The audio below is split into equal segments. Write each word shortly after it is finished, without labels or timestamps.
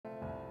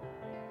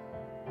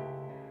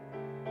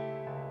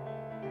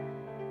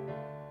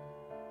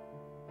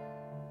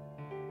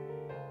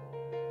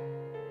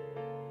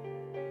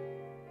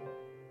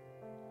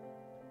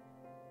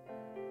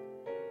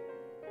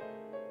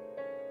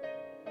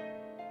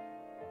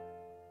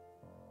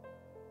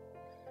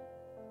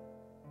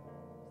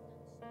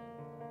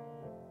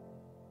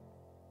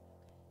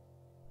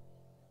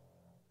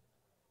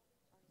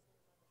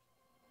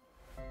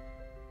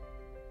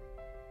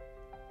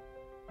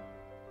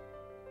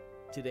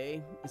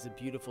Today is a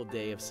beautiful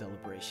day of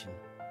celebration,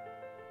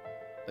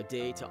 a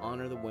day to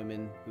honor the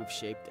women who've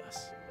shaped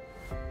us,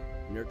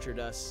 nurtured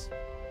us,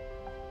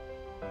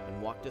 and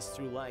walked us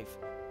through life.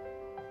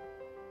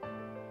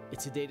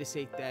 It's a day to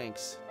say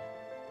thanks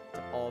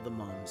to all the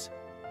moms.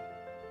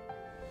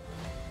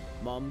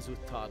 Moms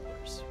with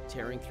toddlers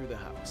tearing through the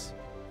house,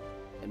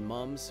 and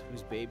moms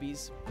whose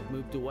babies have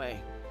moved away.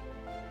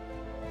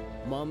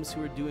 Moms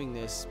who are doing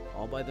this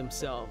all by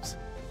themselves,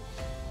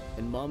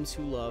 and moms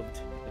who loved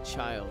a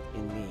child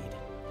in need.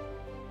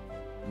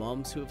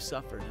 Moms who have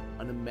suffered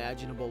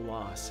unimaginable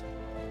loss,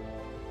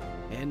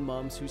 and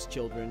moms whose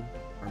children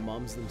are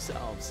moms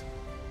themselves.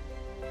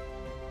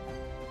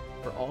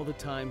 For all the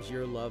times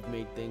your love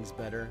made things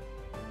better,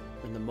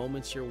 and the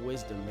moments your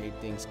wisdom made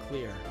things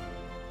clear.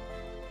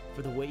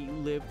 For the way you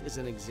lived as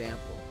an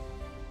example,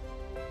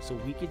 so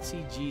we could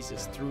see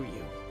Jesus through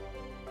you.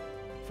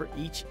 For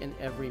each and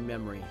every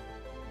memory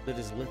that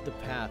has lit the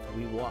path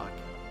we walk,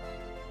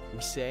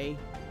 we say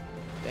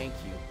thank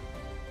you.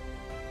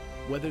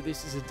 Whether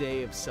this is a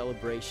day of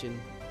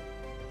celebration,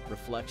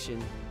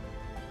 reflection,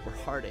 or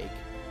heartache,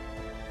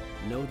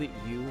 know that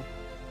you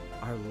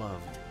are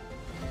loved.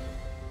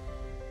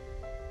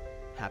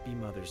 Happy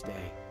Mother's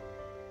Day.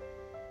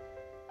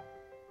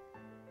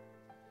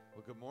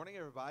 Well, good morning,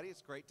 everybody.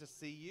 It's great to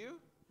see you.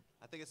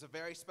 I think it's a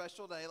very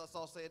special day. Let's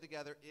all say it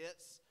together.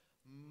 It's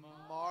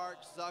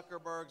Mark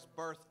Zuckerberg's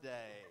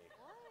birthday.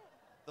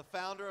 The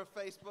founder of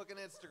Facebook and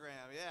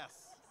Instagram,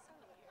 yes.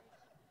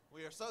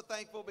 We are so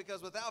thankful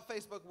because without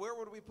Facebook, where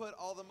would we put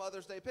all the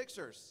Mother's Day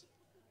pictures?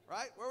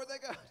 Right? Where would they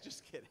go?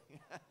 Just kidding.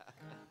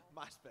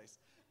 MySpace.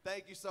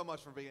 Thank you so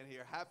much for being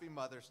here. Happy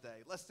Mother's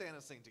Day. Let's stand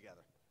and sing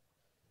together.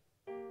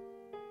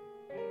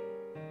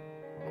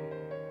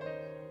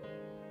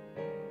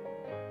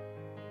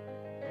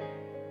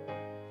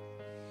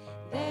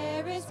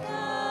 There is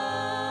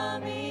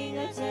coming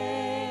a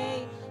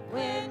day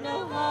when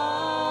no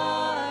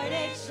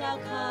heartache shall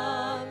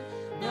come,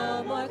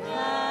 no more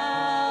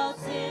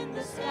clouds in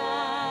the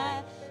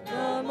sky,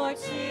 no more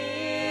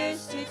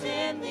tears to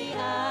dim the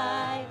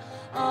eye.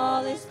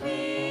 All is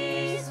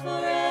peace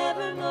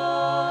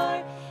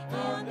forevermore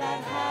on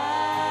that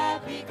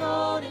happy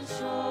golden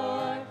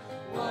shore.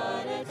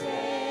 What a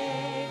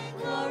day,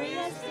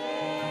 glorious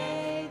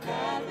day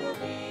that will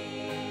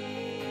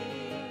be.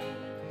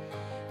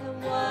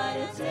 And what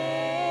a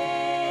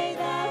day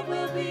that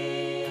will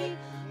be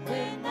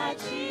when my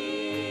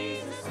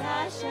Jesus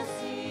I shall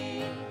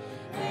see.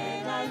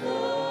 When I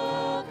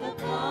look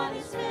upon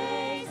his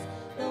face,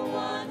 the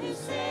one who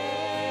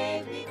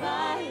saved me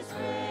by his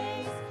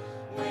grace.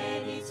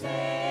 When he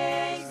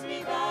takes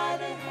me by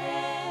the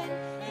hand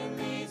and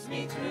leads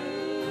me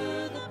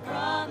through the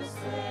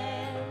promised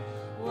land.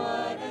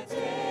 What a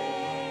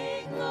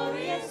day,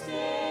 glorious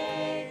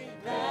day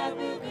that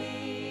will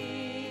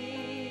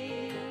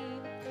be.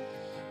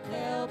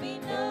 There'll be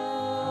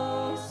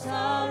no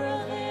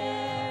sorrow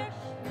there,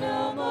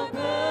 no more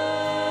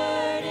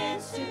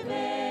burdens to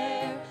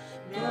bear,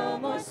 no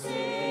more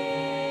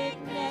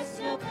sickness,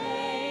 no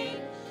pain,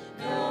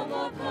 no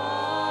more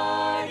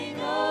parting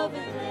over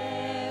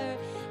there,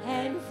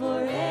 and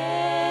forever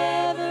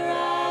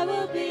I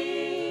will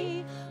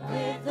be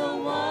with the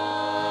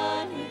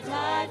one who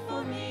died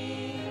for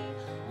me.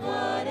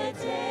 What a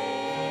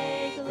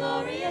day,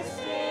 glorious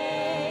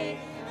day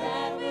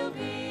that will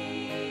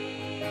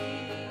be.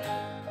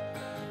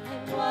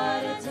 And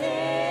what a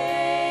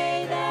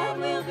day that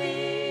will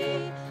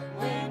be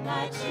when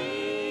my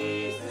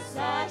Jesus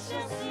I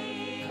shall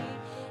see.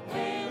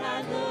 When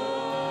I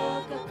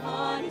look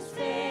upon his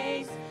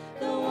face,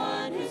 the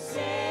one who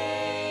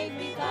saved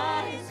me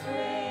by his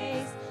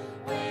grace.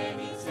 When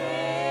he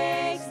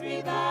takes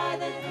me by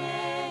the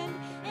hand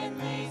and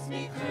leads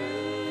me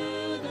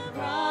through the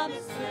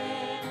promised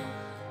land.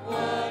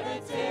 What a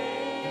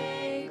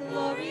day,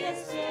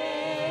 glorious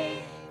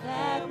day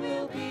that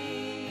will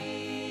be.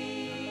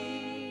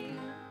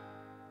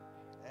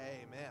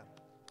 Amen.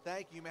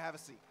 Thank you. You may have a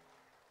seat.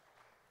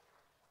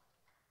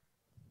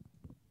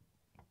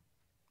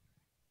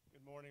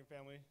 Good morning,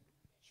 family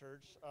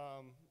church.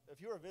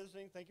 If you are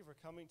visiting, thank you for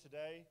coming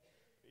today.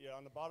 Yeah,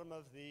 on the bottom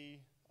of the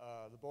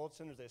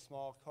bulletin, there's a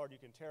small card you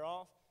can tear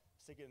off,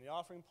 stick it in the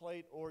offering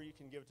plate, or you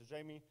can give it to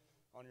Jamey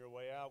on your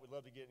way out. We'd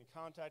love to get in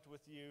contact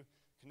with you,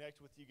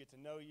 connect with you, get to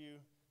know you.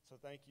 So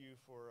thank you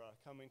for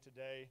coming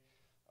today.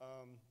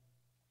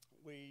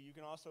 You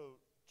can also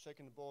check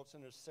in the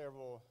bulletin. There's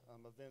several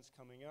events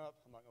coming up.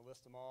 I'm not going to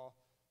list them all,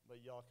 but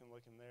y'all can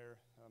look in there.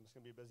 It's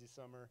going to be a busy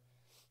summer.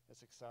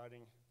 It's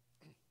exciting.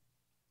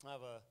 I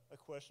have a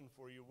question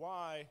for you.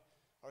 Why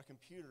are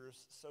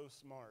computers so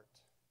smart?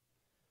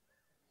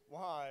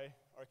 Why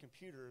are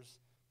computers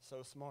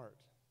so smart?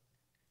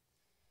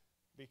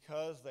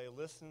 Because they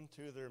listen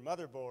to their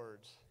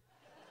motherboards.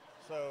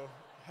 So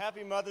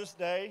happy Mother's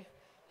Day.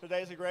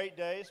 Today's a great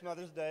day. It's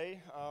Mother's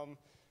Day.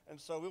 And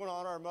so we want to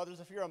honor our mothers.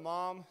 If you're a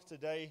mom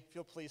today, if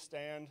you'll please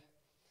stand.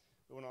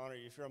 We want to honor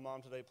you. If you're a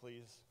mom today,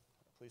 please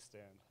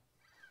stand.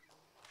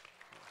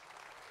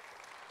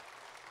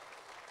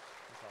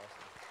 That's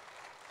awesome.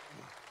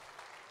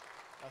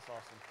 That's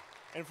awesome.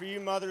 And for you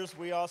mothers,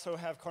 we also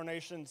have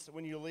carnations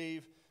when you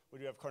leave. We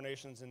do have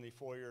carnations in the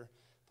foyer.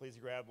 Please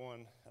grab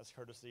one as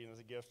courtesy and as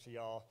a gift to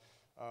y'all.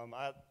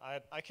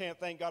 I can't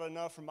thank God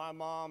enough for my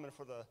mom and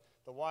for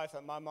the wife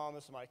that my mom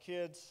is to my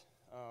kids.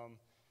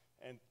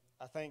 And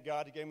I thank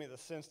God He gave me the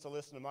sense to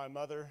listen to my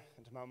mother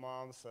and to my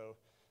mom. So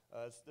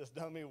it's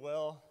done me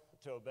well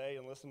to obey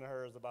and listen to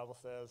her, as the Bible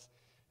says.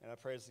 And I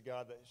praise to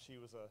God that she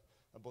was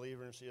a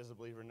believer and she is a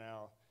believer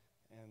now.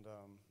 And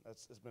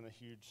it's been a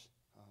huge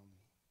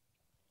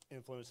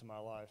influence in my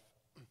life.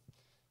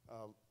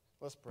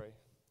 Let's pray.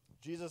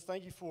 Jesus,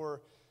 thank you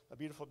for a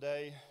beautiful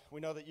day. We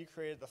know that you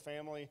created the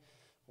family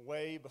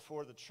way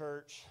before the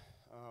church.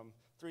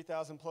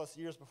 3,000 plus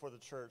years before the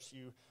church,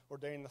 you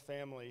ordained the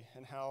family,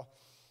 and how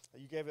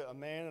you gave it a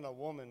man and a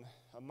woman,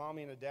 a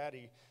mommy and a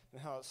daddy,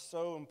 and how it's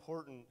so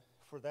important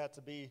for that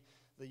to be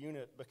the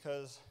unit,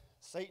 because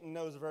Satan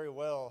knows very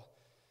well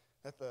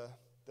that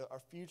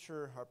our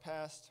future, our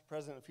past,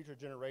 present, and future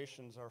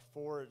generations are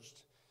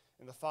forged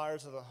in the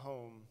fires of the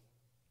home,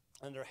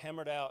 and they're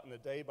hammered out in the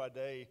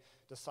day-by-day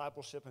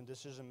discipleship and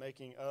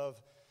decision-making of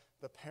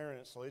the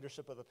parents, the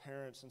leadership of the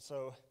parents. And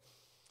so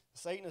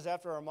Satan is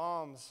after our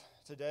moms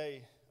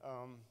today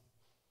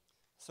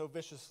so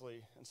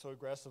viciously and so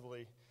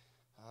aggressively.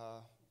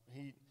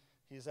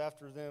 He's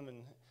after them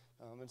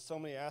in so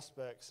many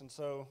aspects. And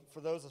so for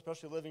those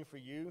especially living for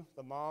you,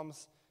 the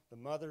moms, the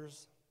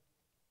mothers,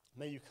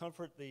 may you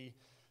comfort the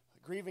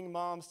grieving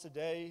moms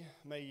today.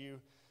 May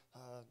you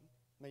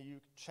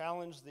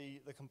challenge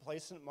the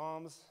complacent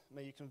moms.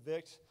 May you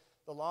convict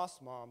the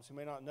lost moms who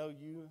may not know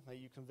you. May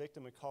you convict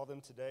them and call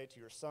them today to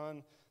your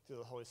Son, through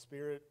the Holy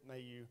Spirit. May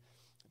you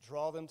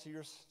draw them to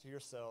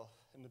yourself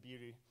in the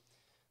beauty.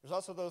 There's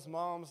also those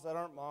moms that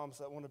aren't moms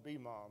that want to be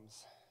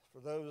moms. For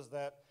those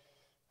that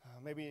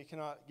maybe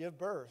cannot give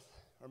birth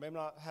or maybe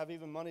not have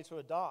even money to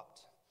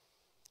adopt.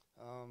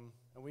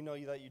 And we know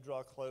that you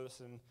draw close.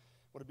 And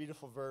what a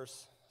beautiful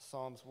verse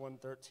Psalms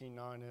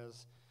 113:9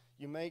 is.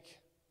 You make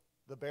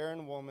the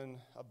barren woman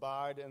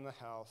abide in the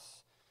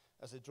house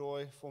as a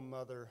joyful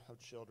mother of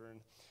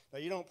children. Now,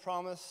 you don't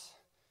promise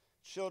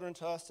children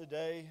to us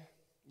today.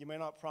 You may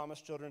not promise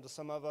children to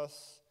some of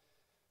us,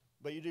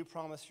 but you do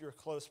promise your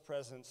close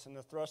presence. And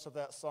the thrust of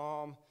that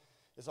psalm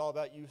is all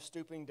about you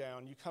stooping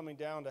down, you coming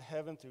down to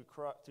heaven through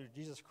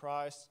Jesus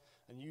Christ,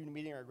 and you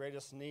meeting our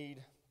greatest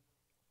need.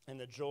 And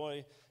the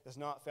joy is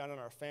not found in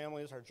our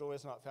families. Our joy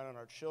is not found in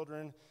our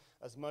children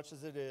as much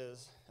as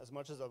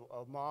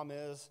a mom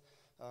is,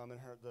 and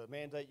the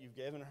mandate you've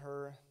given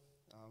her.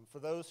 For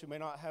those who may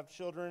not have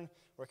children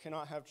or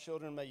cannot have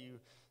children, may you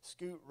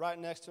scoot right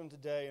next to them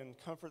today and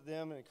comfort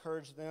them and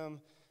encourage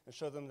them and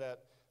show them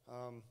that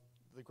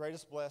the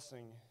greatest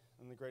blessing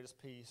and the greatest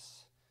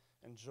peace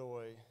and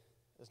joy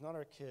is not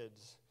our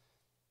kids,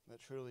 but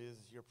truly is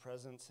your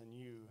presence and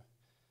you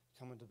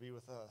coming to be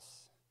with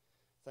us.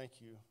 Thank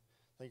you.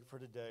 Thank you for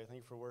today.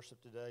 Thank you for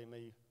worship today. May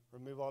you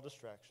remove all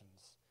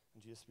distractions.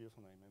 In Jesus'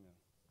 beautiful name, amen.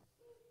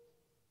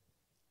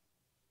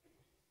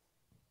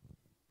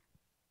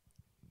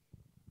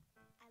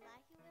 I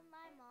like it with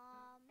my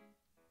mom.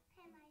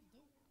 And I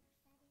do.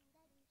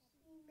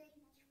 She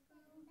makes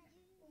food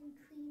and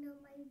clean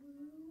up my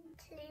room.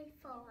 Clean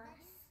for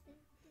us.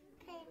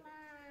 Pay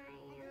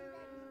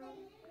my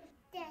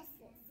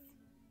desks.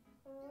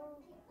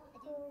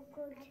 Oh,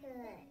 good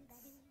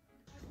kids.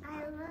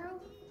 I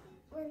love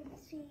when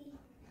she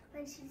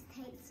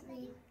takes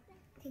me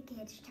to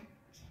kids'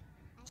 church.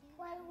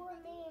 Why will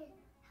they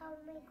help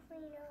me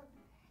clean up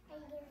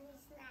and give me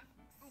snacks?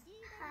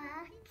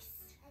 Hugs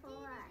for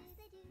us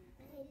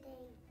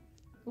today.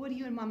 What do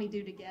you and Mommy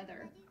do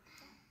together?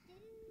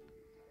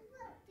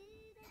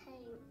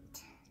 Paint.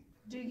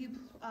 Do you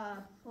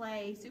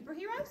play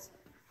superheroes?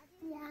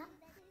 Yeah.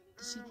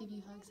 Does she give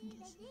you hugs and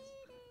kisses?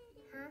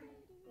 Huh?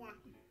 Yeah.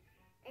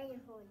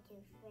 And hold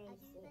your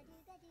faces.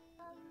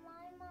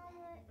 My mom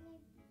let me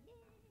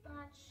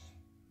watch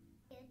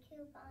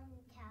YouTube on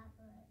the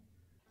tablet.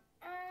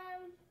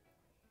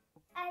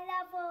 I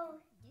love her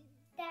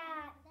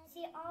that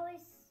she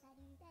always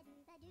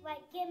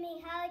give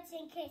me hugs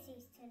and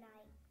kisses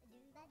tonight.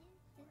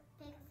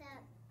 Picks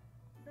up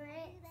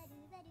bricks, gives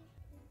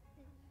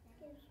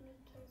me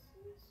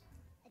kisses.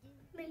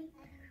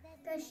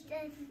 Does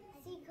the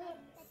secret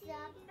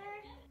supper,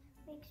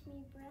 makes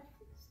me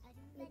breakfast.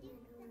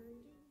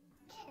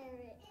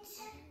 Carrots,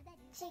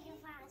 chicken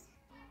fries.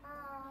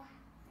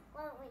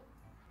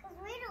 Because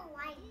we don't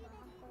like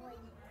broccoli.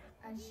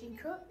 She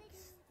cooks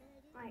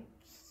like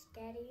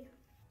spaghetti.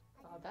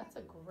 Oh, that's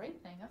a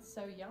great thing. That's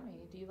so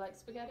yummy. Do you like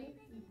spaghetti?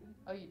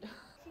 Oh, you do.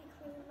 She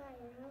cleans my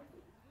room.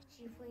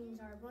 She cleans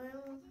our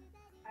room,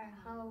 our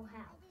whole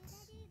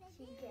house. She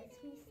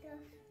gets me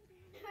stuff.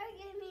 Her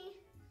give me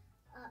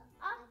an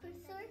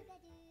officer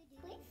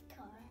police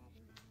car.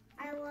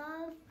 I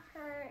love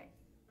her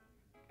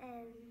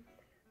and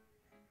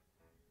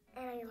I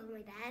love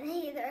my dad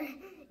either.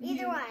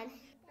 Either one. I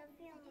love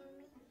you,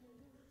 Mommy.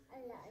 I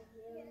love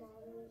you,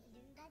 Mommy.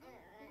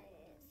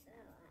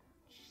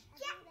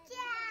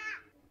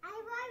 I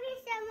love you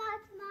so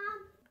much, Mom.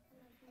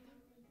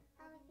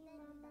 I love you,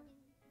 Mama.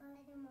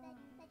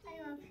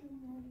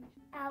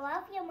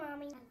 love you,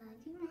 Mommy. I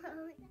love you,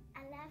 Mommy.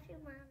 I love you,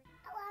 Mommy.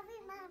 I love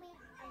you, Mommy.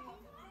 I love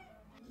you,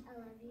 Mom. I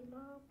love you,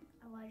 Mom.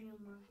 I love you,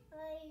 Mommy.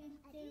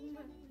 Happy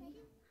Mother's Day.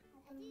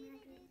 Happy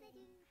Mother's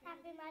Day.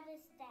 Happy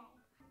Mother's Day.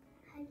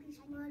 Happy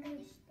Mother's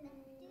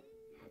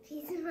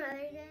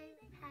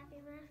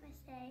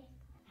Day.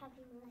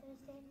 Happy Mother's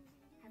Day.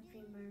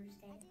 Happy Mother's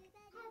Day. Happy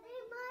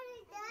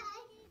Mother's Day.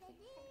 Happy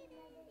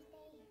Mother's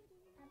Day.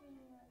 Happy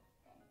Mother's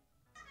Day.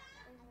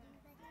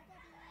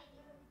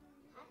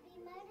 Happy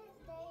Mother's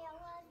Day. I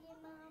love you,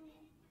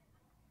 Mommy.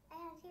 I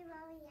love you,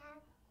 Mommy.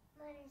 Happy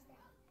Mother's Day.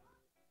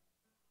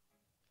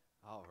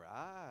 All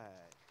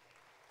right.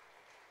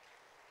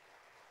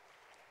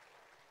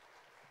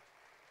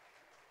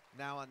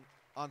 Now,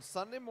 on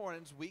Sunday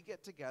mornings, we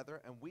get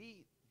together and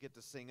we get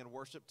to sing and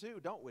worship too,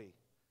 don't we?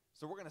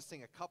 So we're going to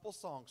sing a couple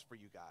songs for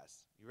you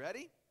guys. You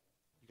ready?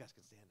 You guys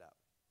can stand up.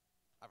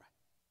 All right.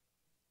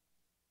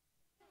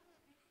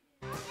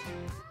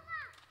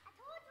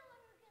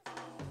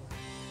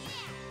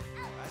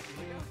 All right, here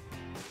we go.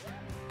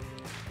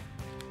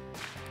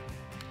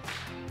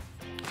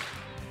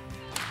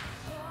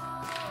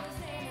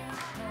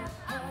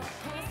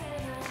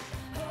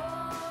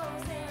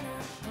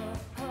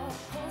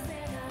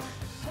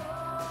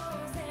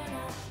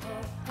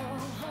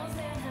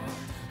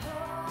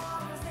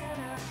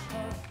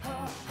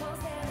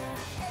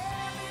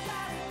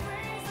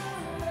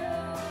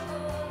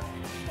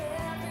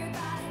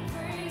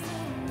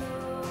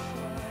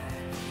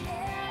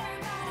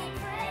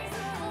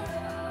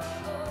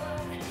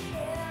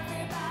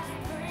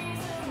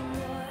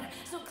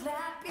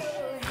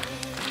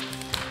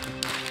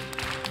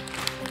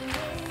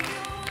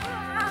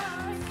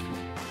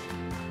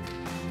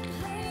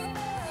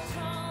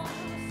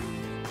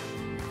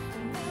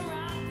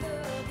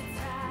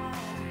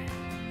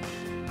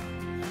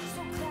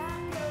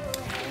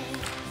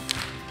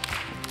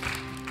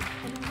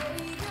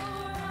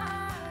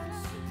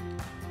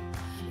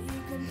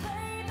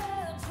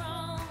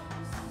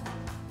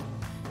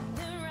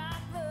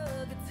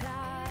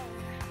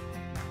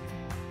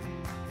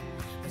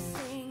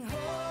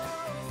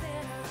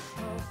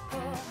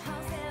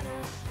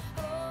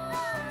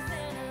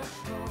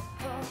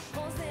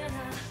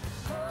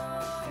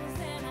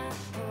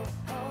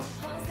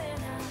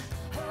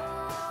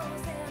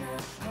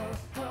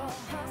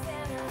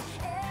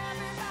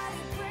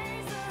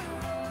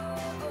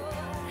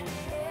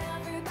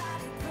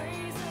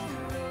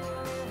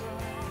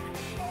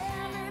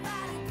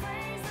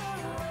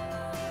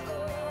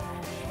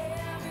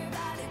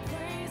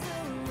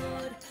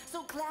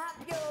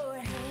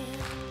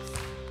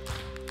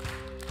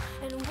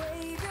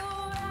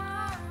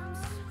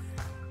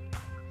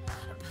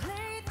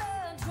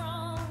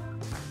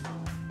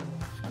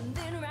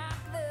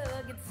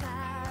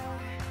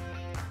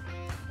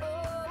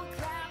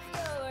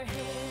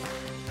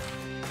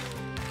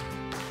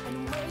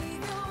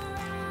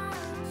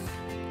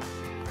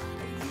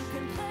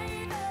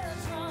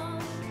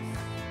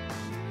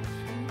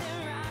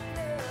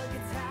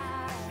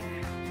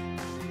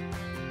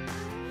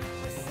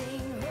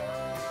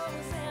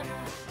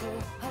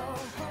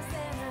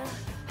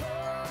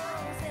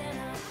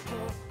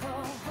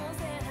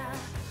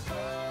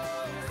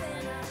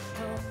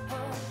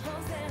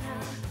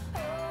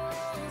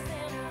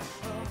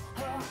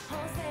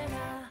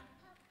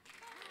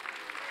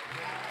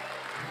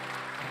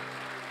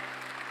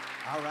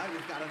 All right,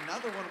 we've got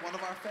another one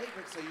of our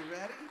favorites. Are you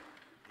ready?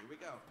 Here we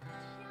go.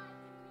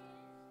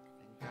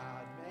 And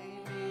God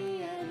made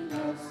me and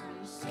loves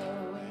me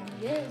so, and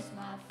He is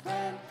my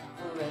friend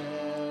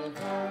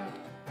forever.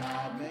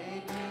 God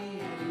made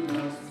me and He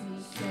loves me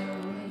so,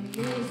 and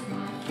He is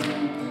my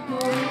friend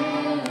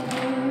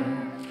forever.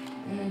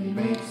 And He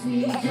makes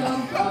me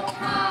jump up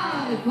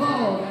high,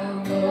 fall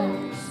down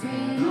low,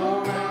 spin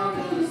around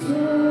in a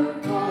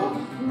circle,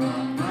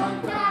 run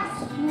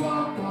fast,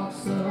 walk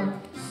slow.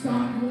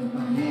 Start with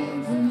my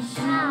hands and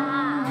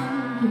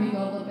shine. Can we go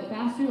a little bit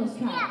faster? Let's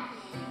try.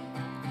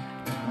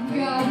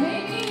 God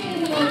made me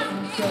and loves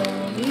me so,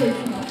 and He is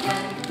my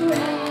friend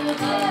forever.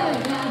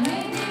 God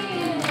made me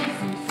and loves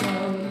me so,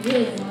 and He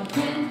is my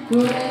friend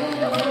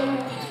forever.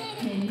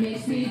 And He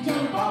makes me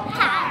jump up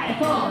high,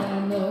 fall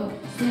down low,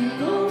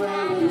 spin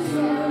around in a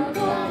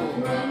circle,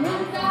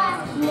 run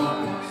fast, walk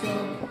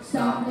slow.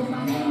 Start with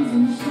my hands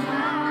and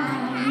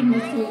shine.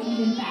 Let's go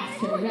even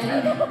faster. Ready?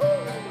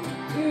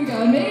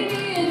 God made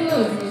me and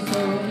loves me so,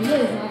 and He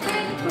is my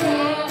friend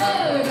forever.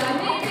 God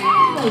made me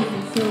and loves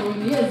me so,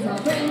 and He is my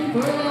friend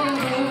forever.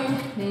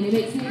 And He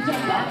makes me jump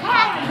up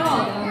high,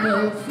 fall down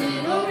low,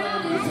 spin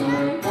around in a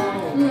circle,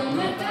 run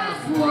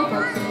fast, walk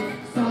slow,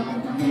 stop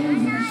with my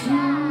hands and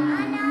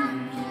shine.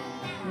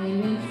 And He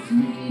makes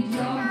me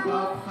jump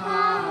up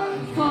high,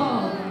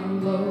 fall down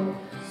low,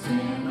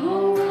 spin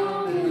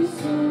around in a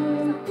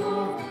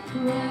circle,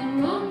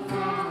 run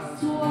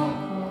fast,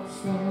 walk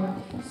slow,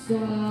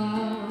 stop.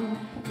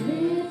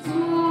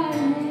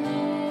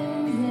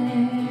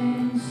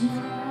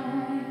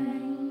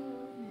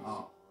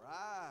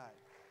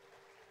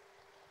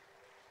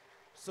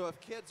 So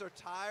if kids are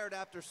tired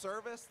after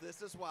service,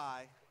 this is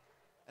why.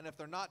 And if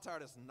they're not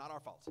tired, it's not our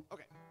fault.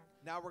 Okay,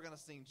 now we're going to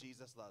sing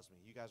Jesus Loves Me.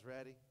 You guys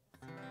ready?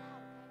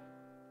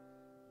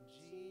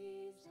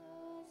 Jesus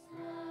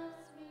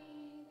loves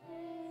me,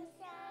 this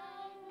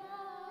I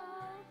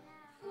know,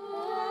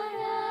 for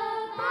the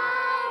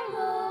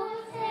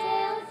Bible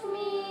tells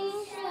me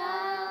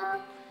so.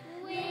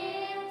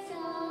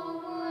 Little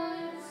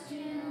words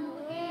to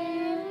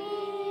anyone,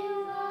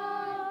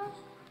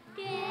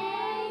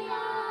 they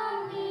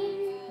are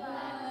weak,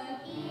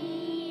 but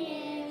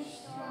He is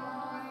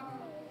strong.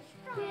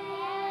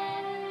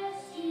 Yes,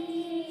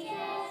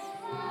 Jesus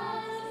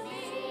loves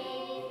me.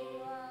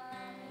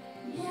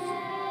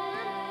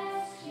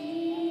 Yes,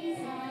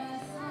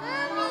 Jesus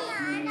loves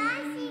me.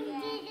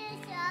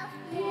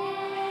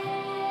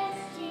 Yes,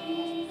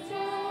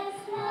 Jesus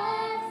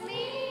loves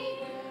me.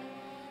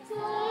 The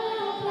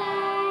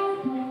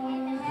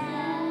Bible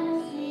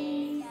tells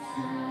me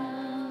so.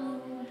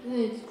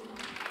 Good.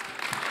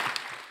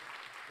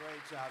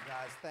 Great job,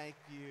 guys. Thank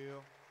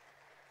you.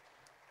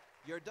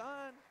 You're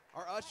done.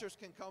 Our ushers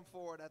can come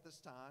forward at this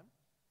time,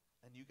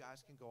 and you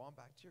guys can go on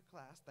back to your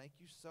class. Thank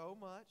you so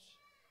much.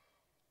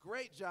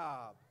 Great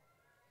job.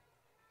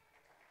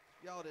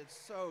 Y'all did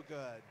so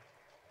good.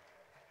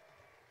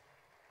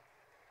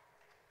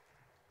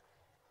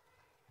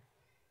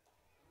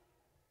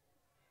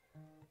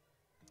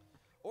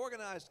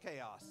 Organized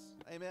chaos.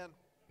 Amen.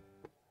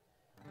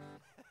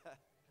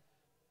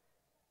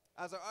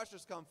 As our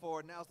ushers come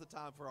forward, now's the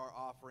time for our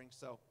offering.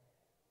 So,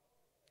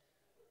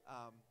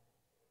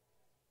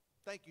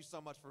 thank you so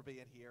much for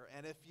being here.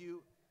 And if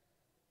you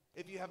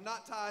have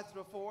not tithed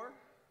before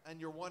and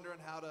you're wondering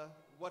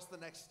what's the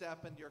next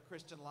step in your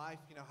Christian life,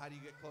 how do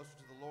you get closer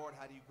to the Lord?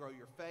 How do you grow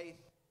your faith?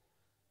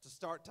 To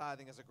start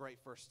tithing is a great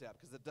first step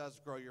because it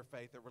does grow your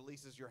faith. It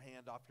releases your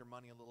hand off your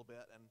money a little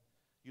bit and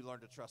you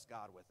learn to trust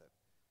God with it.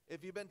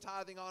 If you've been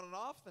tithing on and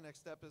off, the next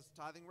step is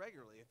tithing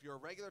regularly. If you're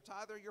a regular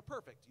tither, you're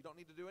perfect. You don't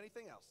need to do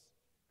anything else.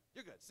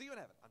 You're good. See you in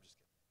heaven. I'm just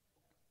kidding.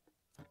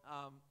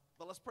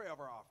 But let's pray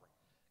over our offering.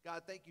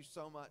 God, thank you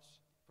so much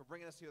for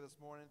bringing us here this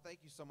morning.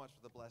 Thank you so much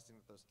for the blessing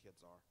that those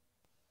kids are.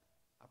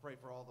 I pray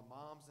for all the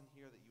moms in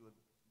here that you would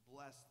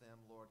bless them,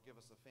 Lord. Give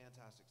us a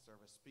fantastic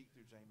service. Speak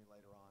through Jamey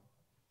later on.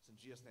 It's in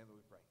Jesus' name that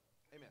we pray.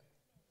 Amen.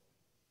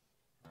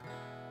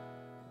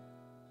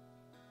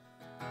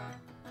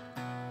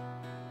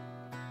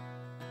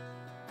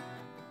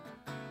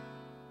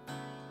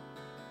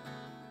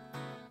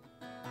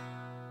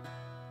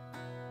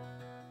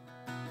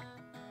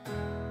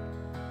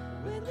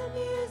 When the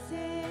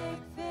music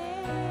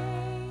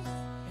fades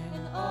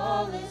and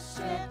all is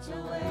stripped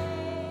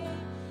away,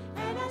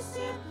 and I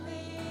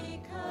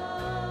simply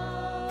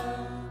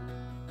come,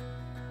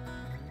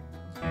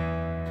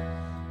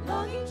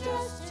 longing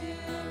just to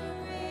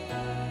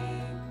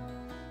bring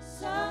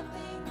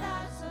something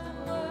that's a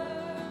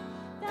word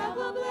that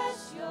will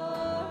bless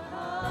your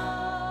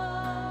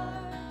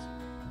heart.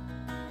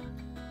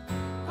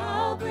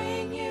 I'll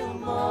bring you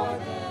more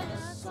than a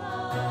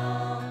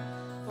song,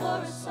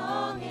 for a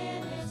song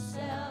in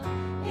itself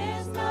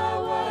is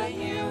not what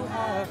you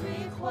have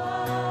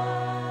required.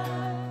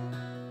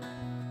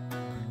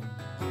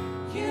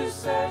 You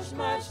search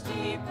much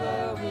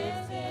deeper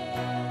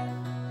within,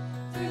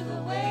 through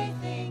the way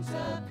things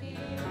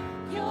appear.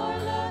 You're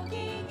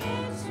looking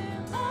into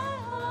my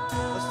heart.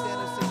 Let's stand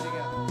and sing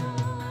together.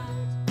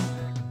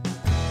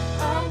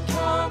 I'm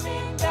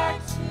coming back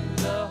to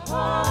the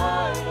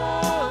heart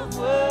of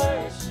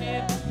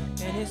worship,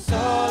 and it's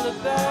all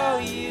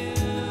about you.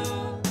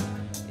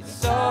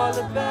 It's all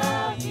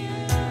about you,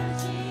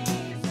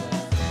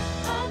 Jesus.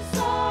 I'm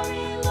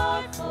sorry,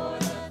 Lord, for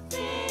the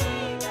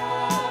thing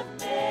I've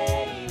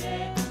made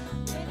it.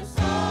 When it's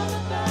all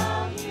about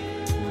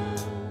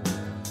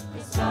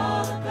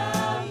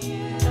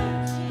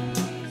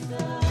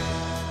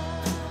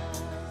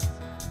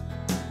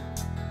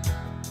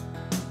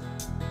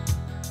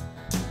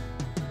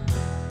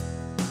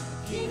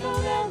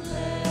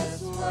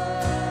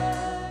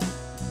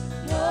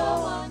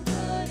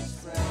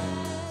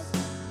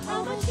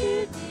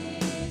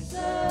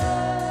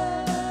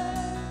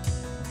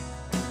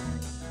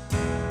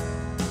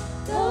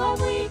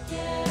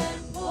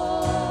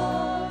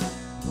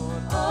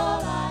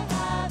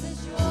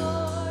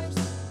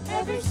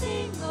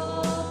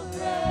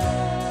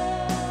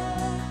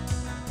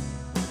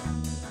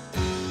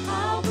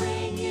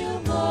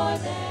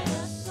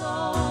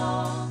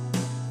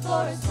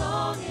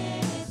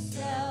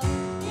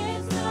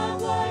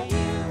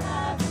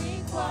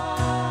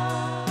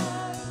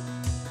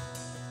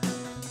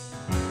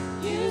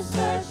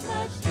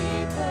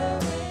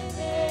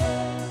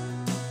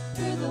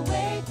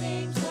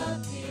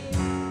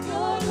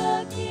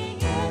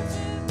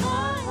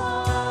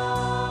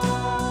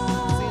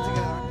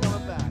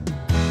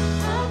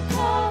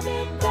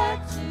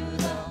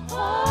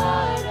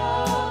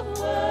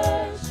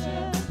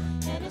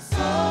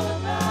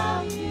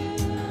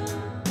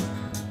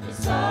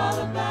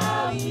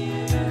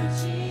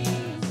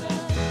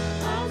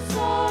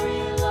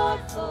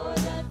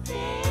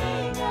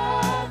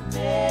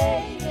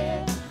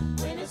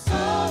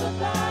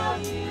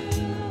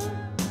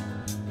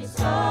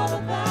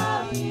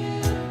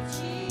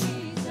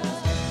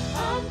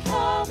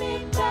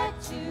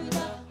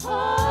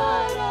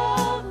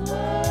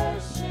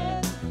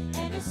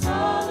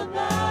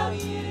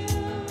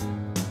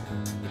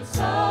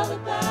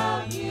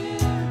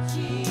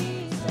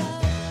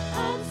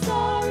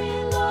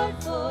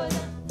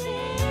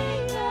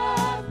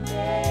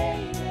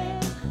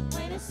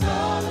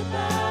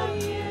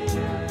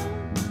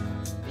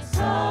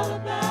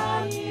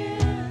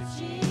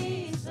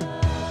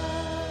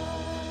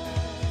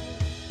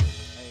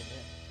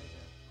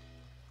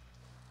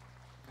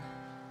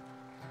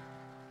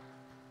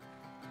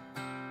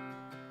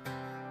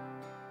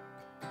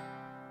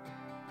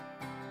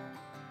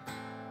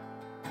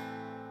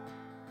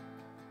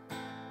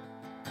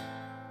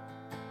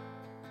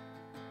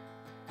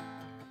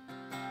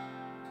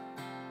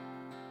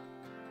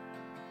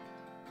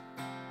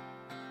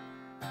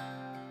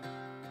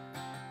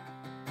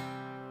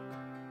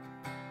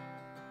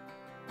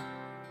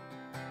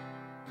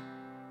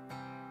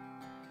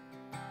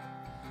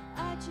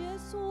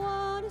just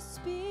want to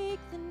speak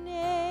the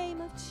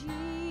name of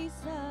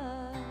Jesus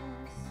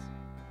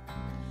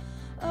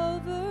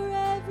over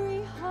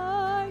every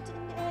heart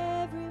and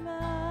every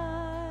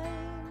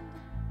mind.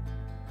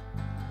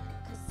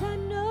 'Cause I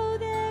know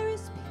there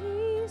is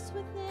peace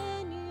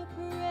within your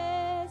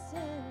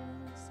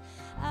presence.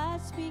 I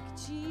speak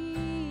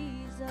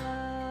Jesus.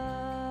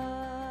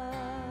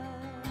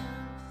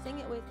 Sing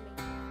it with me.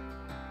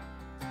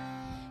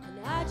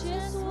 And I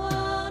just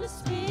want to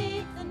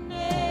speak the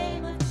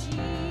name of Jesus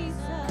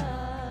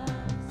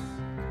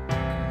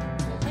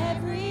till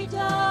every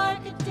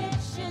dark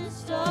addiction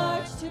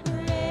starts to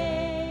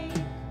break,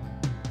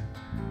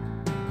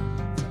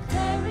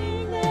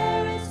 declaring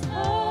there is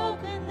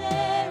hope and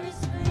there is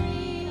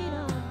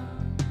freedom.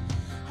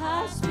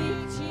 I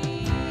speak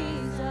Jesus.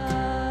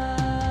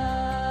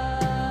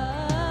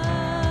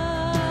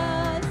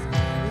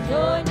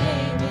 Your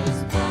name is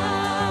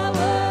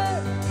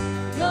power.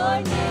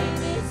 Your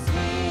name is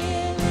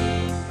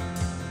healing.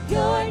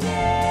 Your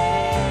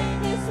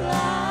name is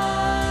life.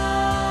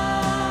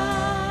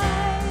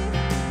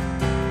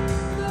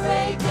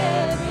 Break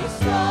every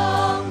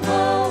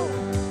stronghold.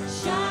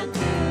 Shine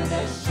through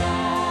the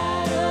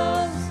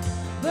shadows.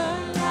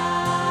 Burn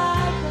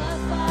like a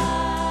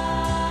fire.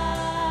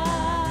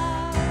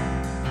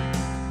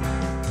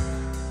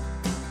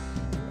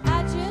 I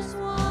just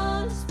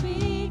want to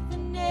speak the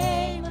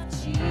name of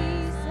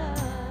Jesus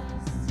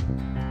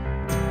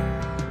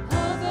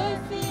over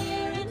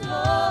fear and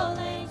all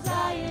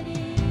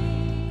anxiety.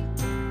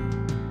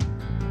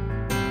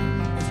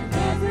 To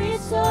every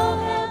soul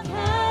held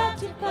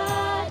captive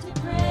by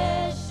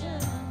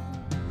depression,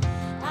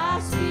 I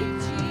speak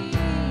Jesus.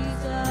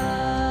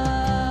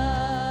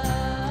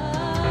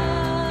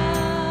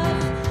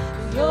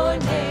 Your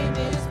name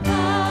is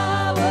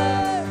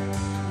power.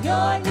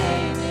 Your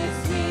name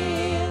is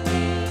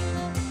healing.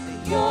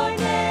 Your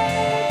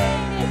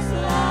name is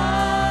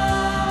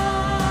life.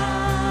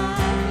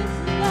 It's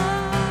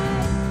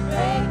life.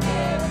 Break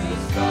every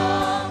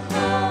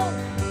stronghold.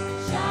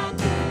 Shine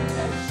through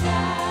the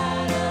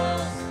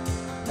shadows.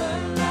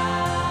 Burn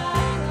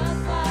like a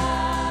fire.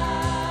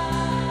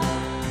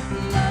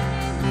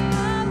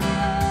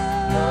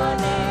 Your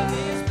name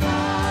is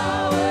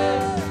power.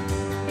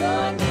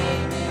 Your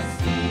name is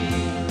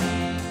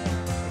healing.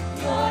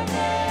 Your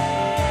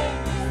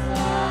name is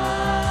life.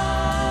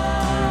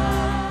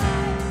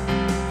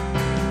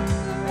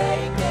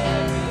 Break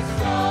every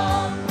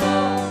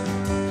stronghold.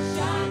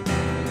 Shine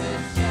through the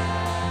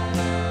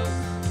shadows.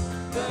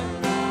 Burn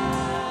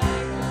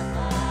like a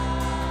fire.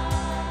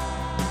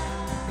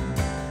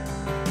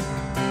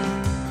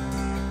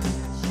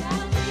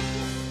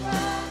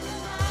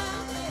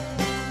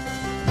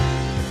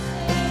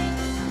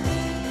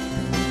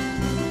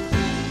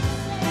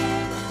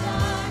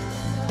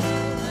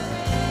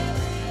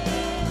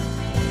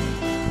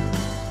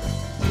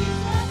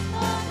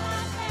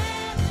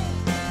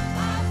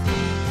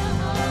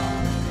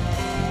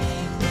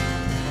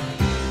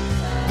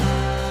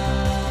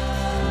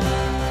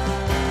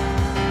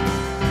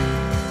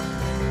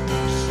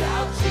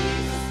 Shout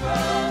Jesus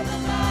from the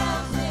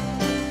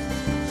mountains.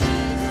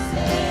 Jesus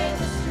in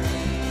the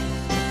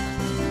streets.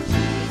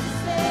 Jesus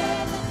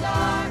in the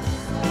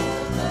darkness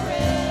over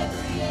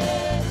every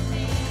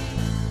enemy.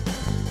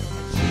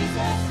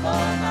 Jesus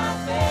for my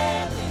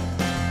family.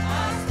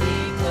 I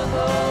speak the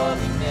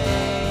holy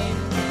name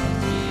of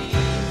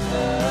Jesus.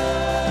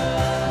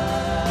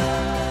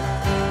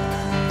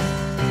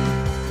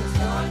 'Cause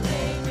your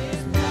name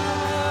is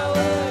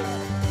power.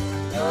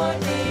 Your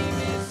name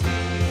is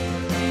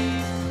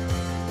healing.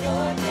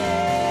 Your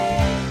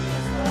name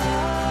is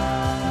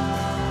life.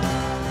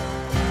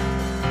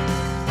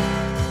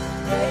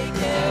 Break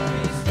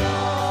every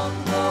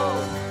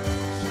stronghold.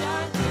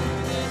 Shine through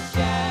the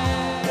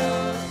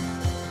shadows.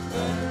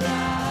 Burn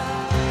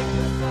like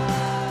a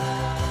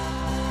fire.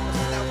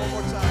 Now one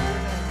more time.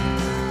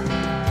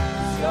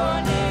 Your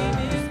name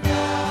is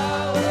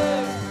power.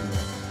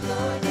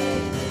 Your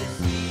name is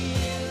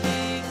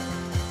healing.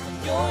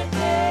 Your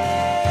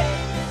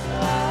name is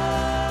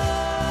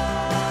life.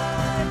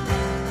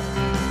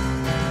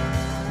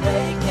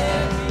 Break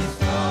every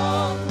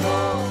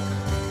stronghold.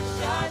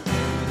 Shine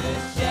through the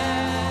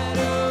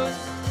shadows.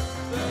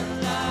 Burn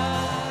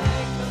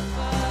like a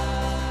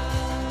fire.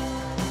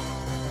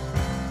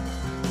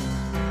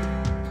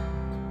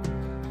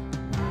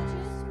 I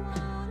just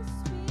want to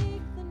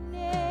speak the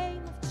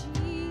name of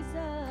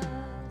Jesus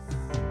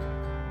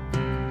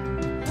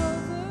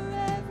over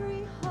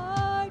every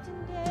heart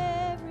and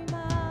every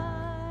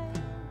mind.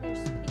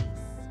 There's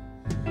peace.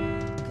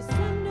 'Cause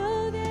I know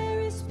there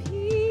is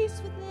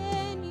peace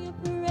within your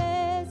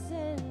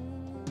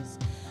presence.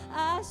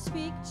 I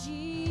speak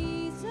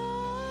Jesus.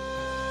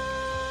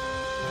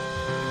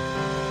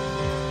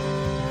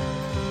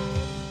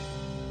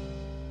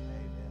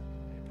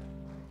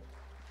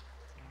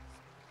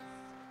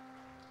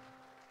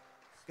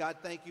 God,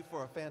 thank you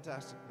for a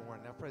fantastic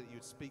morning. I pray that you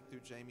would speak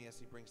through Jamey as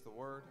he brings the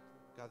word.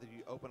 God, that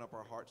you open up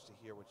our hearts to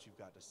hear what you've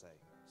got to say.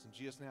 It's in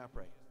Jesus' name I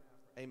pray.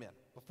 Amen.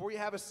 Before you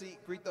have a seat,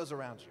 greet those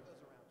around you.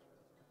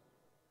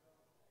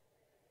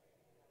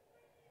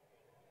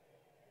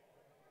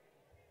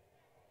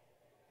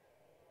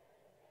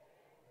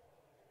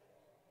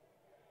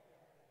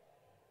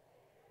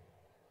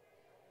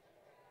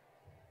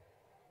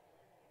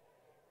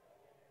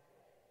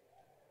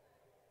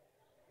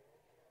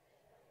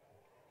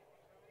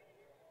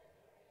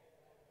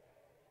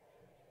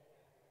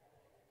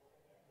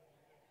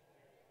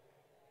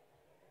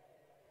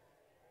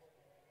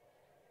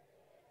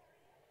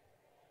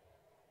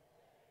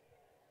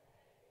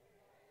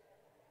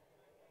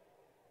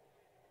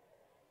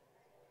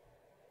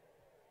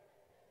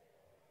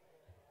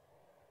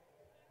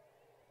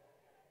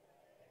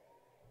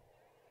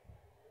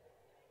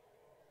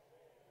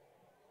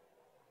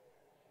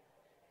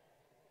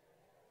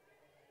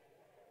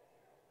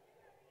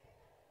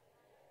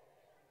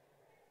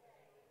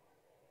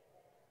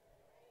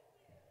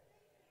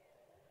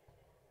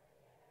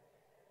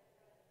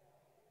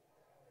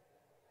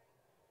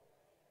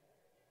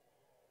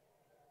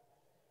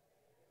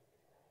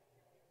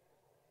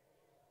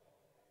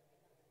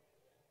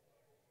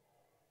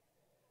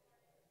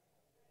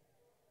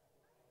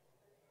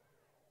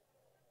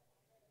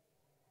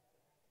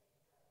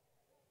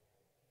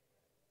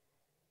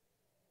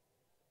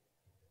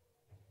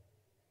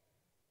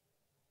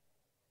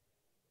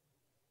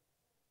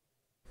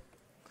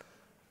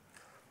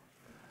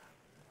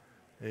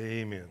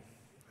 Amen.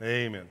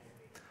 Amen.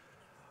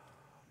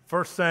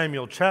 1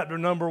 Samuel chapter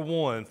number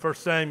 1. 1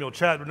 Samuel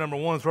chapter number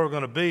 1 is where we're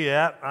going to be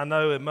at. I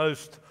know at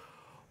most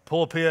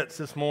pulpits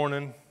this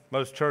morning,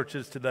 most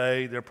churches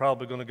today, they're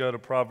probably going to go to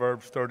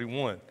Proverbs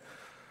 31.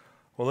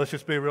 Well, let's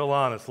just be real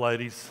honest,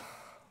 ladies.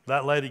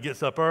 That lady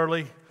gets up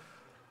early,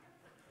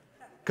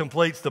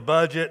 completes the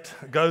budget,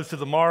 goes to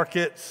the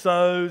market,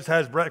 sews,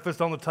 has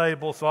breakfast on the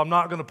table. So I'm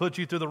not going to put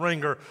you through the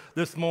ringer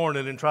this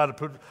morning and try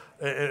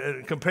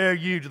to compare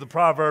you to the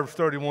Proverbs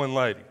 31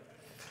 lady.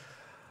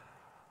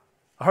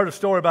 I heard a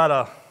story about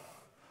a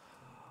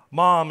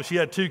mom. She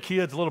had 2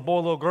 kids, a little boy,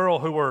 a little girl,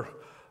 who were,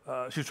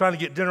 she was trying to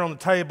get dinner on the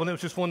table, and it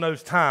was just one of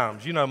those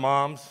times. You know,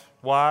 moms,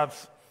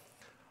 wives,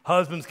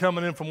 husband's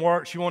coming in from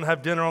work. She wanted to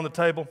have dinner on the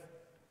table,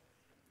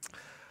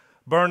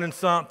 burning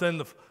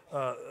something.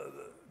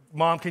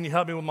 Mom, can you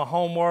help me with my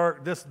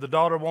homework? The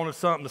daughter wanted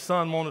something. The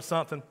son wanted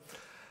something.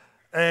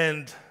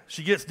 And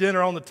she gets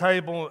dinner on the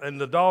table, and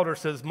the daughter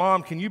says,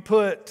 Mom, can you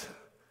get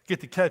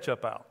the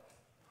ketchup out?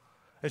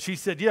 And she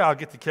said, yeah, I'll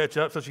get the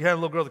ketchup. So she handed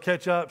the little girl the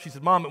ketchup. She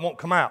said, Mom, it won't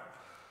come out.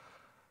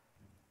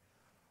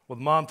 Well,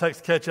 the mom takes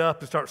the ketchup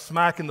and starts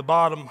smacking the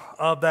bottom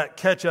of that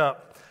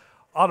ketchup.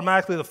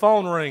 Automatically, the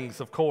phone rings,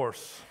 of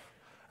course.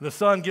 And the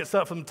son gets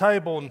up from the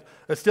table, and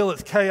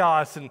it's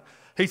chaos. And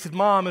he said,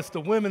 Mom, it's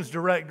the women's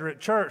director at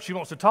church. She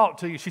wants to talk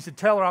to you. She said,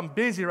 tell her I'm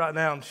busy right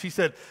now. And she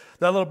said,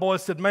 that little boy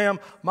said, Ma'am,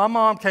 my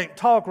mom can't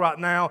talk right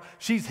now.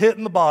 She's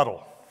hitting the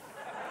bottle.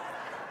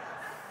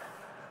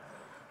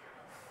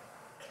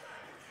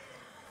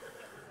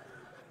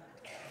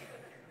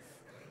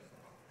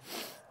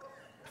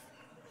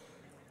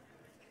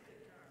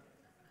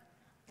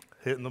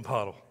 Hitting the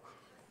bottle.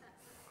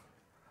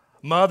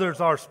 Mothers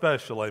are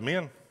special,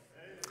 amen?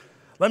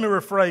 Let me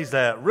rephrase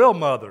that. Real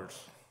mothers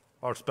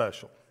are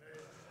special.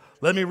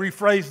 Let me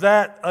rephrase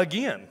that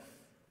again.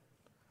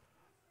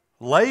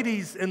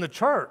 Ladies in the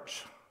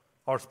church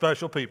are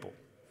special people.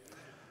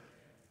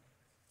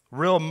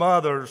 Real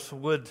mothers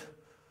would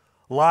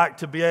like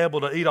to be able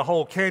to eat a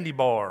whole candy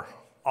bar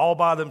all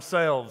by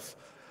themselves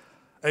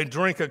and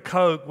drink a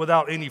Coke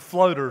without any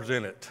floaters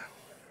in it.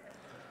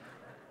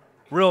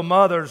 Real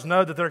mothers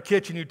know that their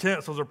kitchen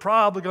utensils are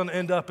probably going to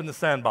end up in the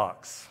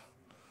sandbox.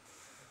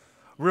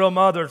 Real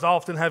mothers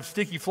often have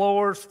sticky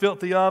floors,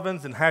 filthy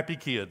ovens, and happy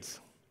kids.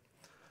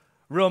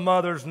 Real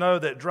mothers know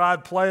that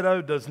dried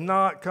Play-Doh does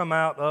not come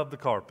out of the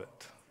carpet.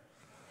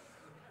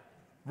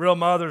 Real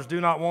mothers do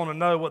not want to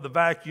know what the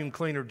vacuum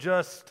cleaner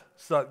just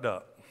sucked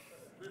up.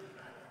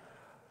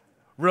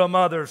 Real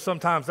mothers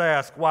sometimes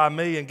ask, why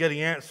me, and get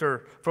the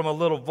answer from a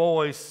little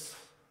voice,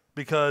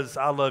 because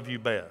I love you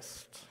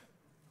best.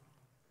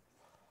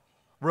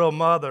 Real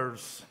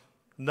mothers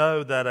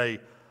know that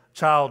a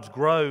child's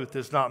growth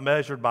is not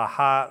measured by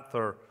height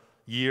or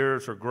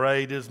years or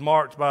grade. It is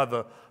marked by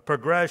the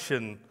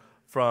progression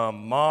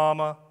from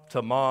mama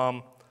to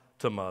mom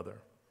to mother.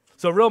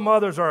 So real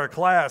mothers are a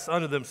class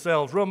unto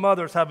themselves. Real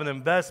mothers have an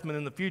investment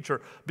in the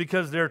future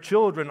because their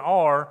children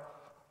are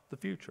the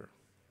future.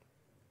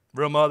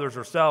 Real mothers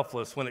are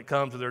selfless when it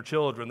comes to their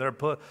children.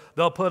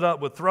 They'll put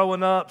up with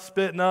throwing up,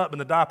 spitting up, and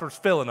the diapers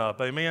filling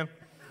up. Amen?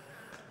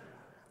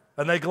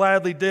 And they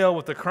gladly deal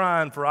with the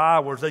crying for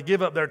hours. They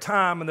give up their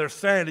time and their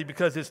sanity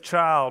because his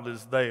child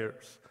is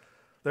theirs.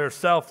 They're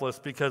selfless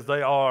because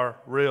they are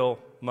real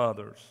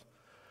mothers.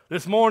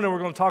 This morning we're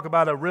going to talk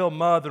about a real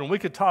mother, and we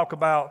could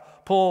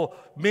pull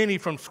many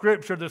from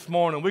Scripture this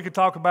morning. We could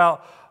talk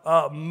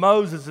about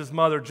Moses'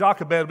 mother,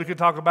 Jochebed. We could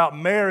talk about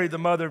Mary, the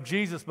mother of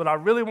Jesus, but I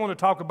really want to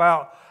talk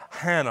about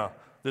Hannah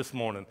this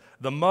morning,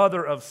 the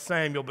mother of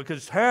Samuel,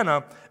 because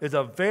Hannah is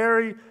a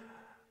very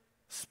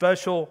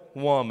special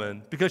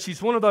woman, because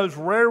she's one of those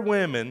rare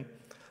women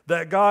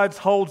that God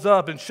holds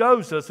up and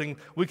shows us, and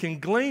we can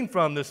glean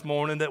from this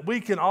morning that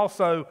we can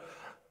also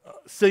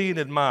see and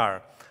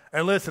admire.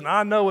 And listen,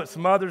 I know it's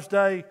Mother's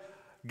Day.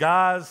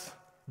 Guys,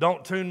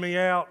 don't tune me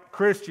out.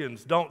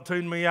 Christians, don't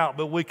tune me out.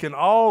 But we can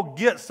all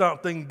get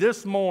something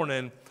this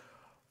morning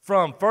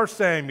from 1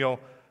 Samuel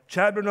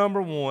chapter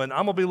number 1.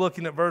 I'm going to be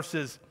looking at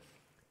verses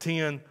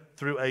 10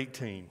 through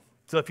 18.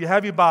 So if you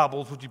have your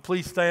Bibles, would you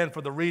please stand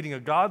for the reading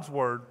of God's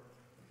Word?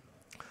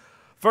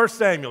 1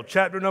 Samuel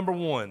chapter number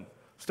 1,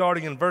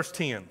 starting in verse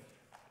 10.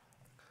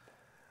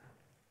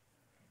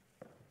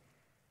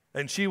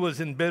 And she was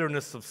in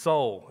bitterness of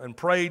soul and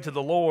prayed to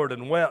the Lord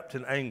and wept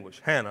in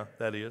anguish. Hannah,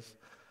 that is.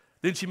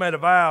 Then she made a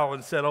vow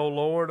and said, O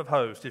Lord of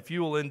hosts, if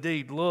you will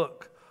indeed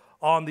look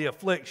on the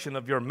affliction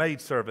of your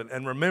maidservant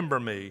and remember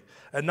me,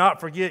 and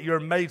not forget your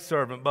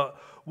maidservant, but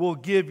will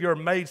give your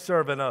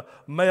maidservant a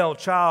male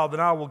child,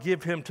 and I will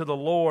give him to the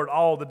Lord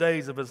all the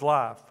days of his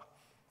life.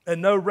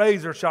 And no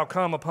razor shall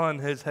come upon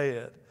his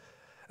head.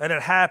 And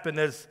it happened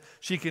as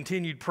she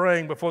continued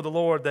praying before the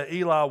Lord that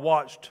Eli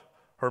watched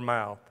her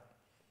mouth.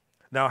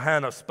 Now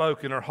Hannah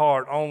spoke in her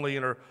heart, only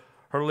in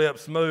her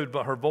lips moved,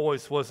 but her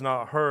voice was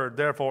not heard.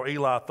 Therefore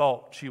Eli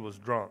thought she was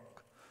drunk.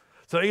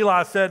 So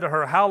Eli said to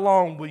her, how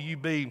long will you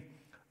be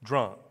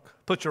drunk?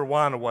 Put your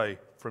wine away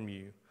from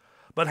you.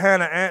 But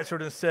Hannah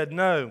answered and said,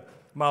 no,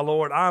 my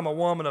Lord, I am a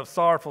woman of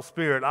sorrowful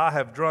spirit. I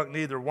have drunk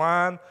neither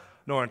wine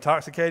nor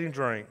intoxicating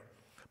drink,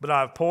 but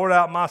I have poured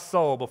out my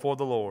soul before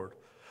the Lord.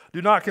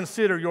 Do not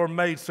consider your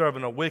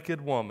maidservant a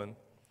wicked woman,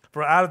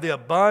 for out of the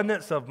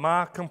abundance of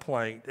my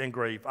complaint and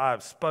grief I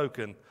have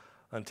spoken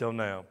until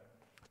now.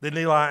 Then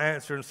Eli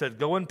answered and said,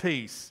 Go in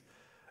peace,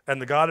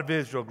 and the God of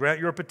Israel grant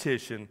your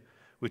petition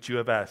which you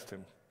have asked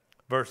him.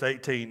 Verse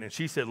 18, and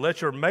she said,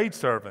 Let your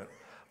maidservant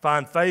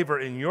find favor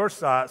in your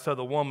sight. So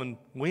the woman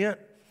went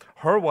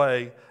her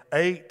way,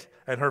 ate,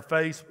 and her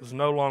face was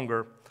no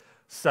longer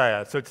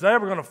sad. So today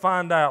we're going to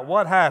find out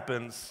what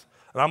happens,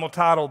 and I'm going to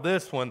title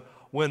this one,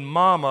 When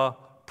Mama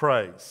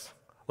Prays.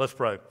 Let's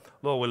pray.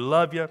 Lord, we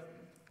love you.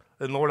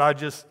 And Lord, I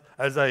just,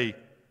 as I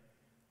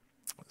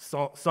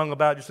sung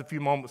about just a few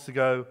moments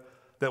ago,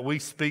 that we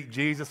speak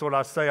Jesus. Lord,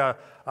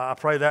 I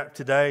pray that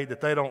today, that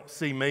they don't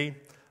see me,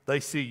 they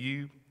see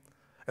you.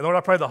 And Lord,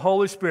 I pray the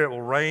Holy Spirit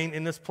will reign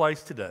in this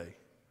place today.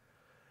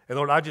 And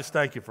Lord, I just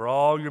thank you for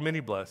all your many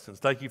blessings.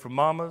 Thank you for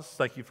mamas.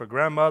 Thank you for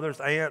grandmothers,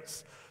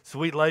 aunts,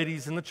 sweet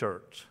ladies in the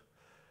church.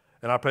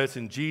 And I pray this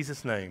in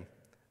Jesus' name.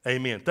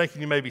 Amen. Thank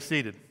you. You may be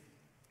seated.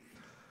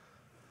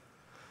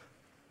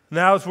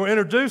 Now, as we're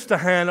introduced to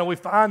Hannah, we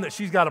find that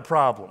she's got a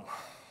problem.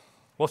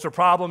 What's her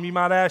problem, you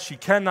might ask? She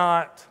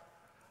cannot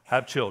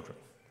have children.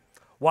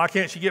 Why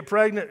can't she get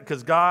pregnant?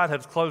 Because God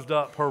has closed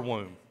up her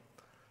womb.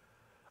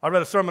 I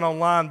read a sermon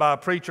online by a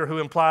preacher who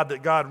implied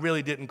that God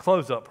really didn't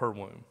close up her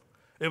womb.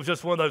 It was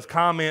just one of those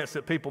comments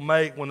that people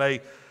make when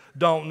they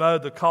don't know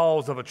the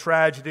cause of a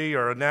tragedy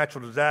or a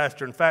natural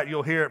disaster. In fact,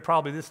 you'll hear it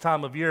probably this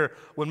time of year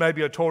when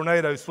maybe a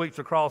tornado sweeps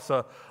across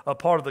a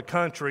part of the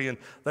country, and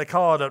they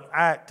call it an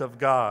act of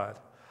God.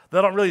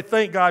 They don't really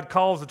think God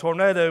caused the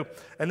tornado,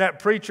 and that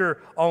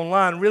preacher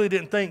online really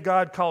didn't think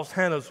God caused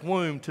Hannah's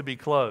womb to be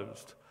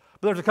closed.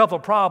 But there's a couple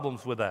of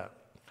problems with that.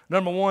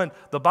 Number one,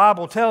 the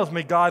Bible tells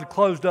me God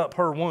closed up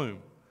her womb.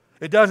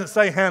 It doesn't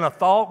say Hannah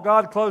thought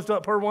God closed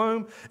up her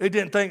womb. It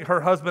didn't think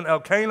her husband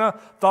Elkanah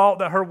thought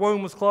that her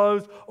womb was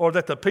closed, or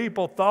that the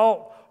people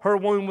thought her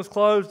womb was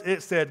closed.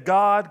 It said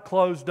God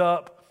closed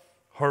up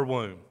her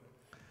womb.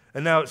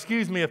 And now,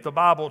 excuse me if the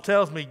Bible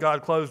tells me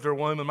God closed her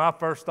womb, and my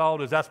first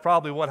thought is that's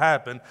probably what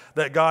happened,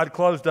 that God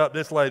closed up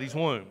this lady's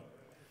womb.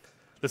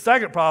 The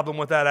second problem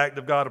with that act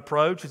of God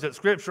approach is that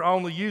Scripture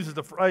only uses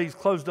the phrase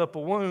closed up a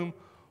womb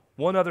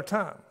one other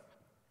time.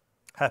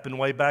 Happened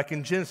way back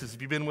in Genesis.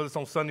 If you've been with us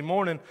on Sunday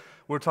morning,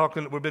 we've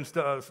been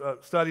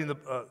studying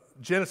the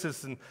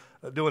Genesis and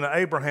doing an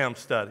Abraham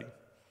study.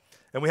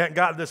 And we hadn't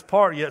gotten to this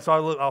part yet,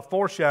 so I'll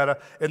foreshadow.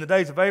 In the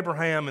days of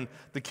Abraham, and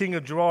the king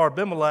of Gerar,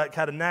 Abimelech,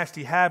 had a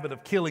nasty habit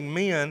of killing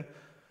men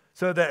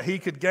so that he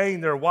could gain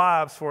their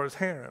wives for his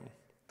harem.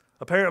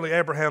 Apparently,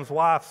 Abraham's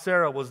wife,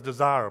 Sarah, was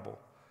desirable.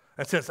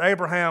 And since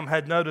Abraham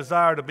had no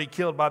desire to be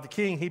killed by the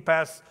king, he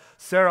passed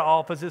Sarah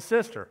off as his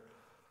sister.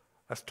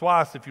 That's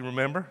twice, if you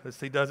remember.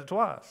 He does it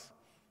twice.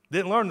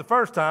 Didn't learn the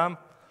first time,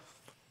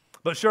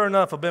 but sure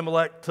enough,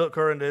 Abimelech took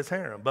her into his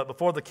harem. But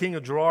before the king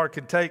of Gerar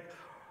could take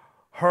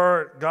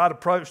her, God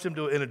approached him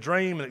in a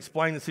dream and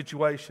explained the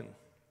situation.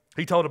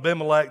 He told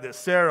Abimelech that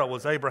Sarah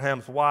was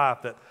Abraham's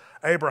wife, that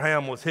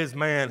Abraham was his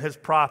man, his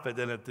prophet,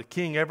 and if the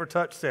king ever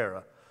touched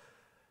Sarah,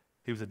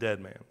 he was a dead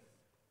man.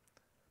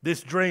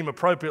 This dream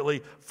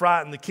appropriately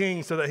frightened the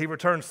king so that he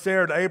returned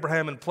Sarah to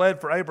Abraham and pled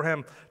for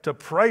Abraham to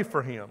pray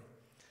for him.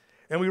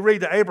 And we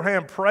read that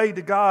Abraham prayed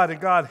to God,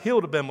 and God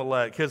healed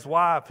Abimelech, his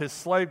wife, his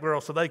slave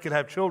girl, so they could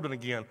have children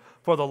again.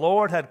 For the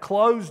Lord had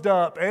closed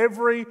up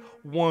every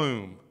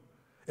womb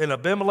in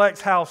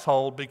Abimelech's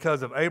household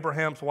because of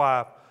Abraham's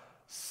wife,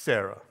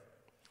 Sarah.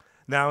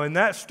 Now, in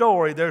that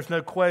story, there's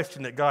no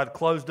question that God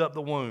closed up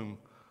the womb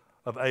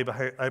of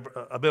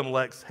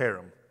Abimelech's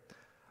harem.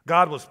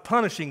 God was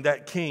punishing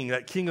that king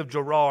of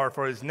Gerar,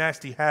 for his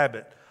nasty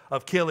habit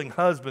of killing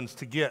husbands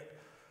to get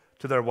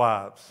to their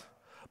wives.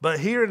 But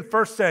here in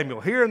 1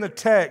 Samuel, here in the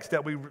text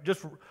that we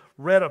just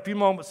read a few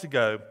moments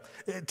ago,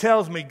 it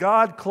tells me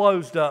God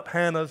closed up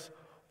Hannah's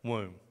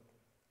womb.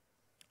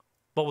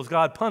 But was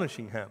God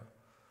punishing Hannah?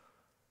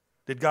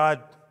 Did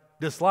God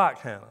dislike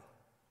Hannah?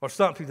 Or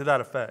something to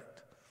that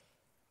effect?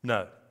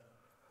 No.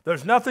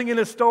 There's nothing in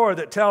this story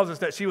that tells us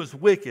that she was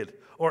wicked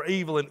or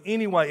evil in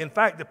any way. In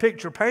fact, the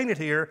picture painted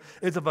here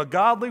is of a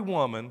godly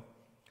woman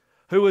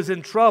who is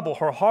in trouble.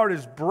 Her heart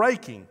is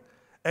breaking,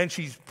 and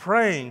she's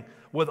praying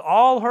with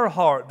all her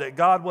heart that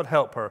God would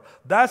help her.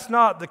 That's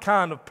not the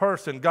kind of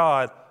person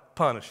God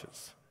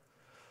punishes.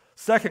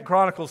 2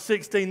 Chronicles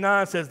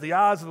 16:9 says, the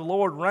eyes of the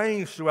Lord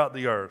range throughout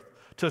the earth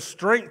to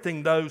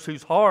strengthen those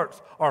whose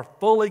hearts are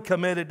fully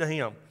committed to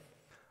Him.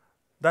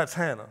 That's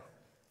Hannah,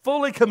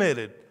 fully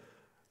committed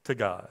to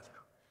God.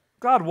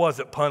 God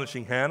wasn't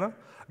punishing Hannah.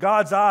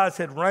 God's eyes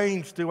had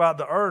ranged throughout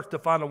the earth to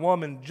find a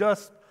woman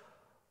just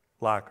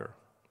like her.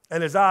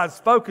 And his eyes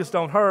focused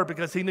on her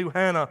because he knew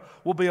Hannah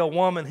will be a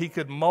woman he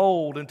could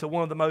mold into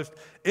one of the most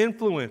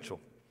influential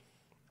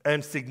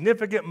and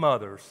significant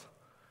mothers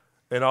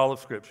in all of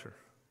Scripture.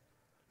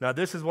 Now,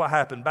 this is what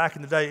happened. Back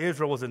in the day,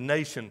 Israel was a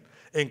nation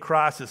in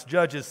crisis.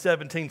 Judges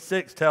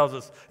 17:6 tells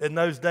us in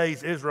those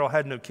days Israel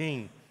had no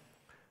king.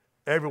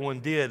 Everyone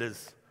did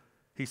as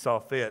he he saw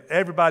fit.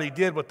 Everybody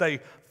did what they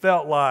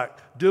felt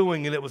like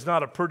doing, and it was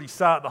not a pretty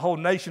sight. The whole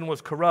nation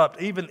was corrupt.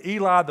 Even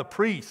Eli the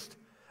priest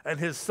and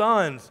his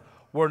sons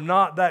were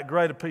not that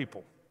great a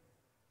people.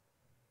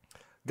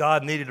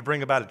 God needed to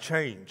bring about a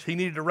change. He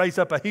needed to raise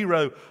up a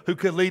hero who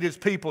could lead his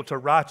people to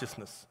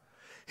righteousness.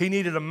 He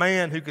needed a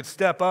man who could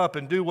step up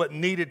and do what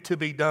needed to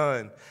be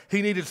done.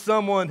 He needed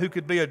someone who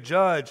could be a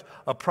judge,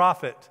 a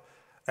prophet,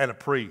 and a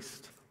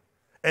priest.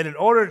 And in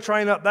order to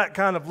train up that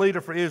kind of leader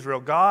for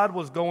Israel, God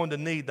was going to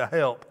need the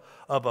help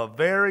of a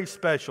very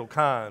special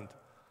kind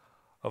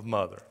of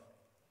mother.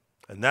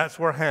 And that's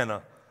where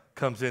Hannah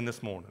comes in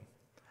this morning.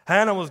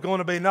 Hannah was going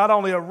to be not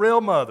only a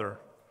real mother,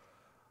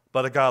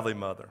 but a godly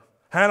mother.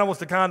 Hannah was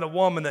the kind of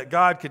woman that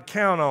God could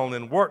count on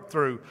and work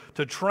through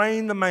to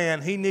train the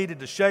man he needed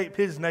to shape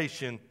his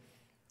nation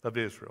of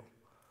Israel.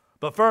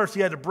 But first,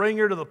 he had to bring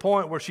her to the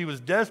point where she was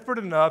desperate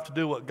enough to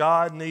do what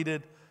God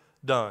needed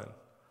done.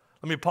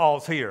 Let me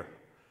pause here.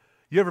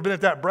 You ever been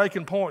at that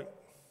breaking point?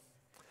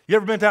 You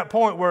ever been at that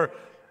point where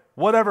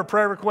whatever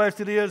prayer request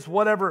it is,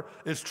 whatever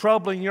is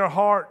troubling your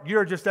heart,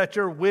 you're just at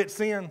your wit's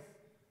end?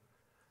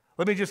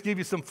 Let me just give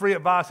you some free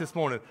advice this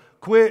morning.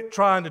 Quit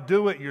trying to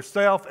do it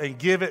yourself and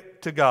give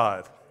it to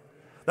God.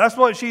 That's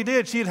what she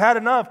did. She'd had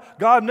enough.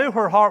 God knew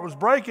her heart was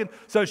breaking,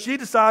 so she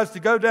decides to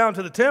go down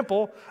to the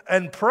temple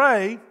and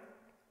pray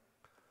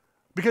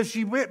because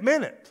she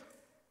meant it.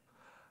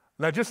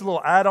 Now, just a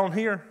little add-on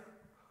here.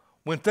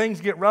 When things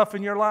get rough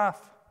in your life,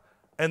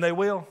 and they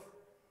will,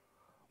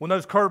 when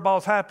those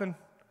curveballs happen,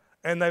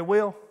 and they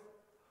will,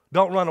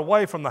 don't run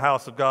away from the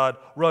house of God.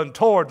 Run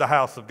toward the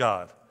house of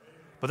God.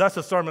 But that's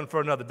a sermon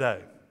for another day.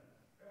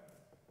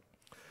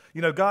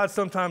 You know, God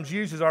sometimes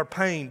uses our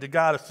pain to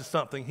guide us to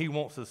something he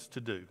wants us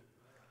to do.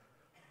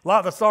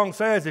 Like the song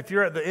says, if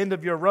you're at the end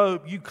of your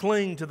rope, you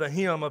cling to the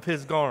hem of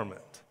his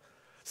garment.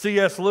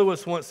 C.S.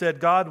 Lewis once said,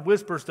 God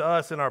whispers to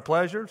us in our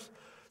pleasures,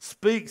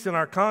 speaks in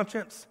our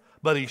conscience,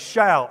 but he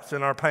shouts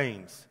in our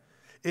pains.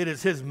 It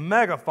is his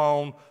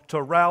megaphone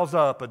to rouse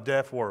up a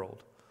deaf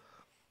world.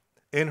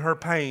 In her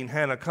pain,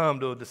 Hannah come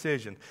to a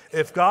decision.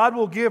 If God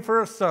will give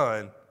her a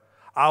son,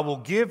 I will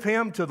give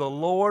him to the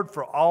Lord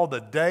for all the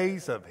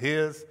days of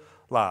his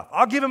life.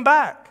 I'll give him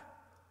back.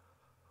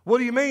 What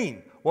do you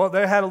mean? Well,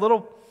 they had a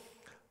little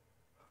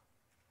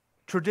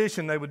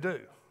tradition they would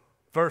do.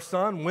 First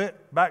son went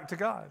back to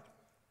God.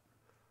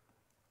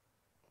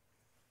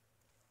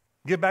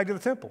 Get back to the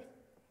temple.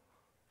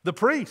 The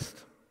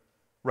priest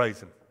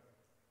raised him.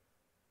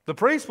 The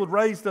priest would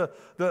raise the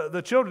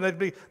children.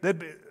 They'd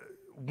be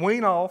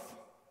wean off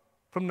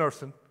from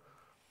nursing,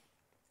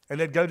 and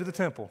they'd go to the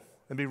temple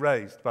and be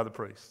raised by the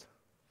priest.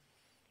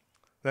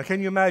 Now,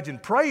 can you imagine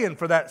praying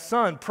for that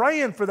son,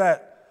 praying for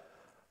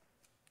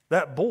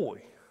that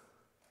boy?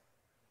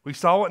 We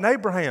saw it in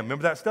Abraham.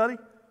 Remember that study?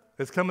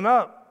 It's coming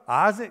up.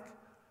 Isaac,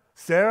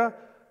 Sarah,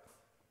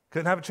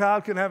 couldn't have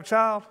a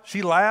child.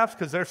 She laughs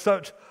because they're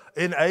such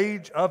in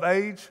age,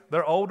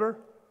 they're older.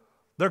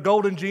 They're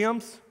golden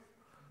gems.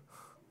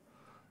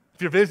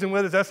 If you're visiting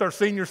with us, that's our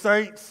senior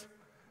saints.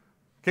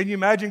 Can you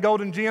imagine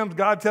golden gems?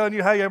 God telling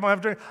you, hey, everyone have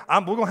a drink.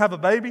 We're going to have a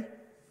baby.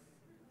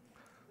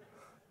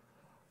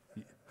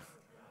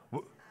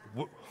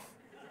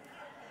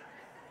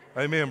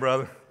 Amen,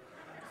 brother.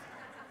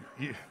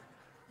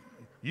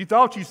 You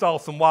thought you saw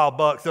some wild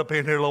bucks up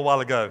in here a little while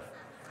ago.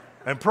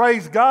 And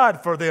praise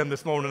God for them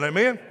this morning.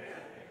 Amen?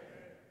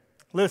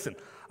 Listen,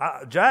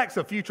 Jack's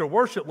a future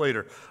worship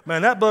leader.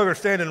 Man, that booger's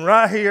standing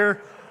right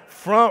here,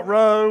 front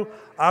row.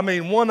 I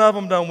mean, one of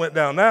them done went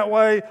down that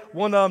way.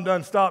 One of them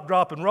done stopped,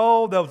 drop, and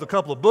roll. There was a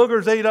couple of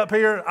boogers eat up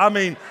here. I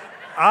mean,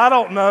 I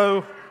don't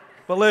know.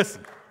 But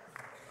listen.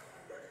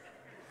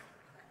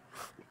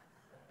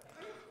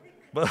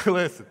 But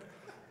listen.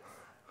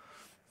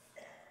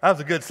 That was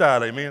a good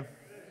side, amen?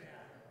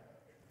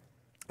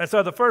 And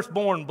so the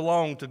firstborn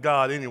belonged to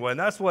God anyway, and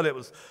that's what it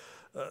was.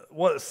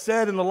 What it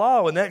said in the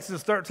law in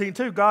Exodus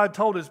 13:2, God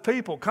told his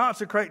people,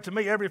 consecrate to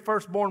me every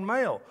firstborn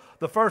male.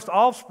 The first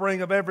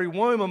offspring of every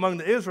womb among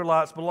the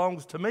Israelites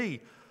belongs to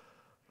me.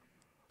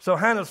 So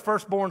Hannah's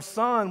firstborn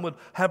son would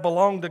have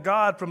belonged to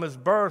God from his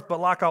birth, but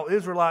like all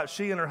Israelites,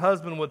 she and her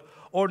husband would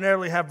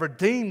ordinarily have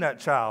redeemed that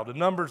child. In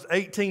Numbers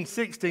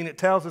 18:16, it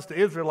tells us to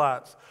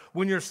Israelites,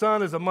 when your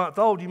son is a month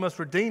old, you must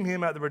redeem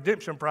him at the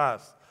redemption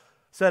price,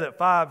 set at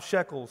 5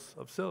 shekels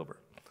of silver.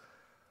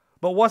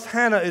 But what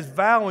Hannah is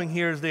vowing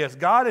here is this: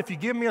 God, if you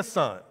give me a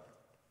son,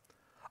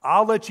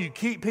 I'll let you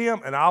keep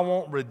him and I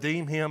won't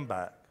redeem him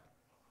back.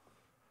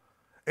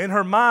 In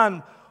her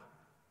mind,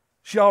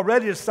 she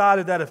already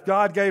decided that if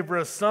God gave her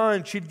a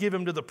son, she'd give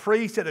him to the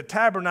priest at the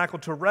tabernacle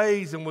to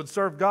raise and would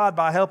serve God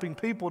by helping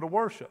people to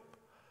worship.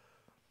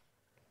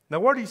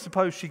 Now, where do you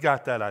suppose she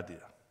got that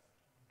idea?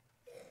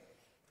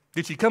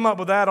 Did she come up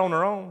with that on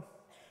her own?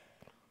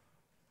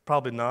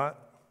 Probably not.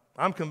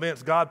 I'm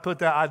convinced God put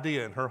that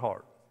idea in her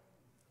heart.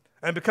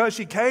 And because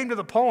she came to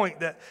the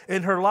point that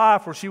in her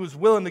life where she was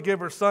willing to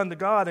give her son to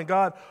God and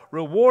God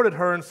rewarded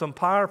her in some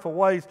powerful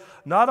ways,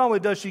 not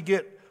only does she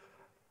get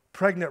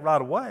pregnant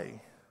right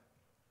away,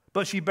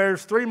 but she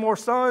bears 3 more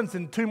sons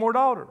and 2 more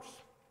daughters.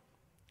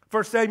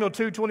 1 Samuel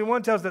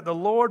 2:21 tells us that the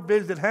Lord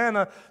visited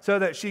Hannah so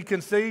that she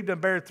conceived and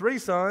bare 3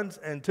 sons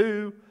and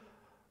 2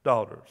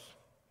 daughters.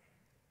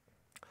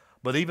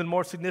 But even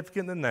more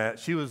significant than that,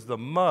 she was the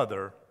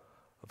mother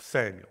of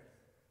Samuel.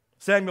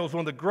 Samuel was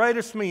one of the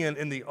greatest men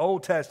in the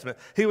Old Testament.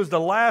 He was the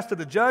last of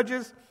the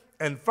judges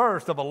and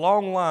first of a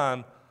long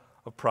line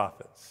of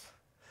prophets.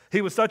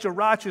 He was such a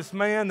righteous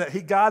man that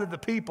he guided the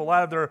people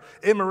out of their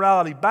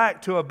immorality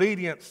back to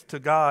obedience to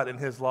God and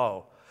his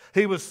law.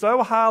 He was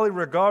so highly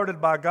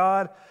regarded by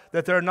God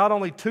that there are not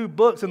only 2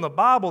 books in the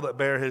Bible that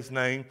bear his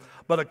name,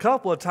 but a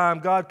couple of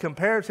times God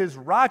compares his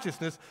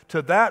righteousness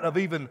to that of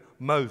even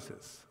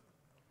Moses.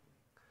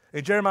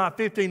 In Jeremiah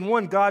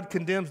 15:1, God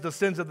condemns the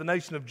sins of the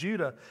nation of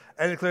Judah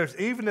and declares,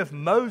 even if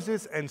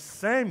Moses and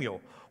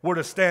Samuel were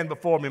to stand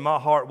before me, my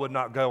heart would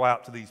not go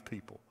out to these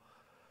people.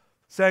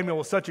 Samuel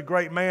was such a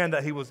great man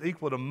that he was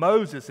equal to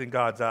Moses in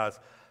God's eyes.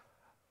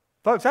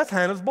 Folks, that's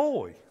Hannah's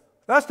boy.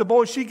 That's the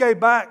boy she gave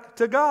back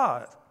to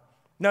God.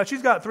 Now,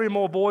 she's got 3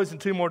 more boys and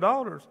 2 more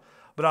daughters,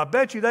 but I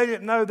bet you they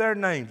didn't know their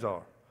names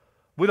are.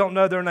 We don't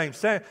know their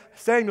names.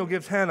 Samuel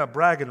gives Hannah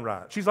bragging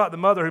rights. She's like the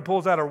mother who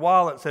pulls out her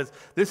wallet and says,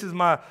 this is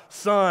my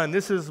son,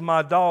 this is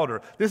my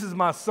daughter, this is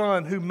my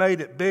son who made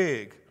it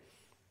big.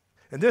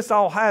 And this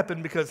all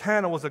happened because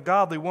Hannah was a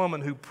godly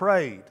woman who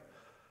prayed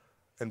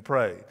and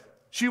prayed.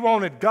 She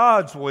wanted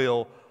God's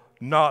will,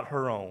 not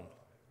her own.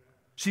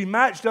 She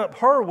matched up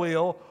her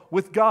will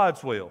with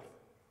God's will.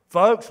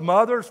 Folks,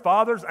 mothers,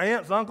 fathers,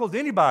 aunts, uncles,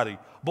 anybody,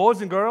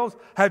 boys and girls,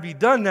 have you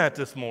done that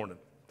this morning?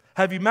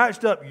 Have you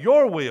matched up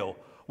your will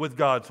with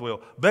God's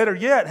will? Better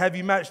yet, have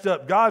you matched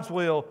up God's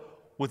will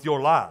with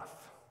your life?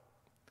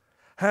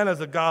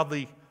 Hannah's a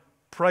godly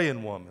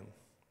praying woman.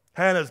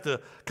 Hannah's the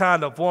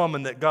kind of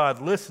woman that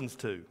God listens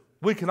to.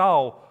 We can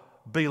all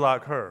be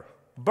like her,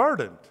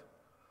 burdened.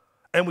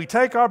 And we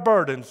take our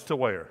burdens to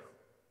where?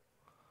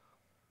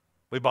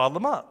 We bottle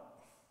them up.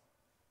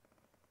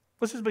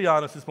 Let's just be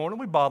honest this morning.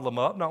 We bottle them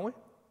up, don't we?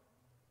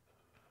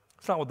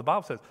 It's not what the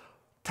Bible says.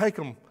 Take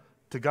them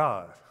to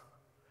God.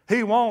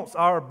 He wants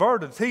our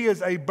burdens. He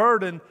is a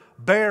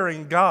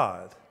burden-bearing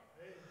God.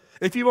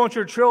 If you want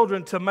your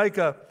children to make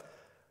a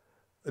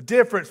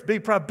difference, be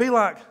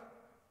like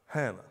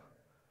Hannah.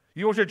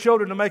 You want your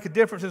children to make a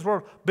difference in this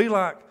world, be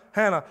like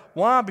Hannah.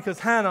 Why? Because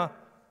Hannah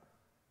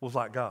was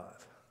like God.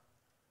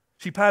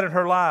 She patterned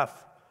her life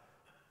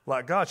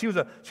like God. She was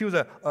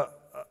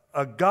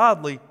a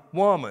godly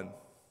woman.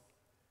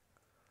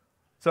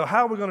 So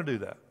how are we going to do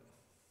that?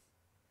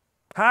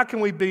 How can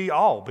we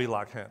all be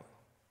like Hannah?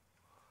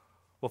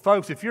 Well,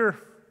 folks, if you're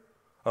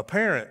a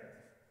parent,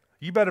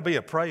 you better be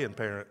a praying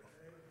parent,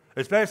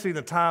 especially in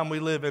the time we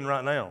live in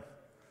right now.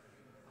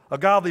 A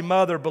godly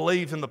mother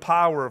believes in the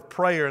power of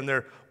prayer, and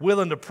they're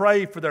willing to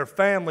pray for their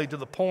family to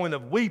the point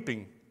of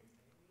weeping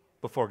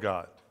before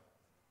God.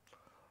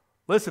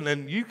 Listen,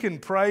 and you can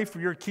pray for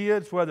your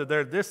kids, whether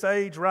they're this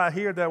age right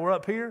here that we're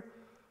up here,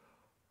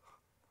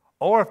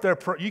 or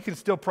if you can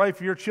still pray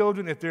for your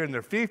children if they're in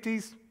their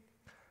 50s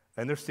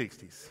and their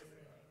 60s.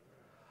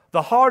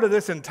 The heart of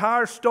this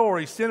entire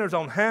story centers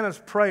on Hannah's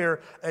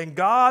prayer, and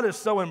God is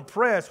so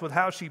impressed with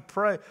how she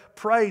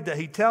prayed that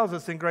he tells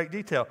us in great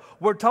detail.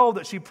 We're told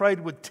that she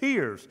prayed with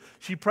tears.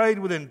 She prayed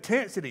with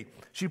intensity.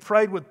 She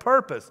prayed with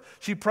purpose.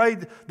 She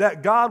prayed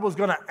that God was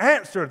going to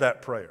answer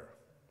that prayer.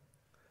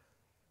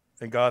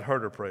 And God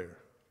heard her prayer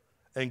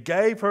and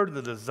gave her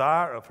the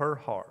desire of her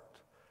heart.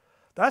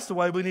 That's the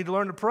way we need to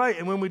learn to pray.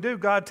 And when we do,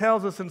 God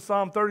tells us in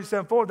Psalm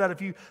 37:4 that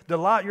if you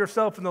delight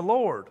yourself in the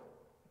Lord,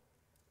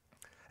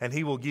 and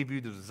he will give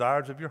you the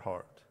desires of your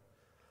heart.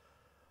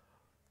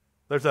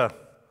 Heard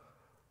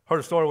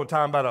a story one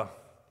time about a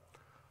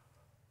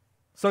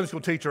Sunday school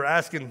teacher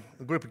asking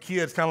a group of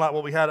kids, kind of like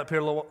what we had up here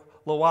a little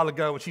while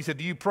ago, and she said,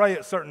 do you pray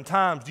at certain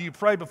times? Do you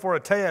pray before a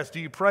test?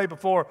 Do you pray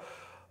before,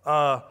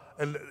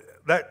 and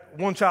that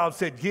one child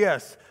said,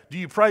 yes. Do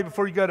you pray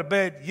before you go to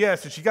bed?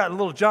 Yes. And she got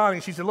little Johnny,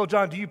 and she said, little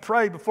John, do you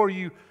pray before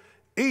you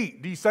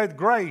eat? Do you say the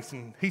grace?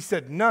 And he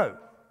said, no.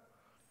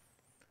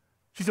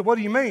 She said, what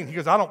do you mean? He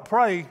goes, I don't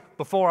pray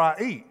before I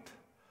eat.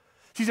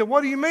 She said,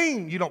 what do you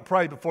mean you don't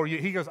pray before you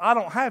eat? He goes, I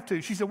don't have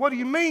to. She said, what do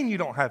you mean you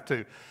don't have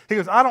to? He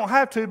goes, I don't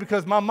have to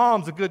because my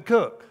mom's a good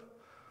cook.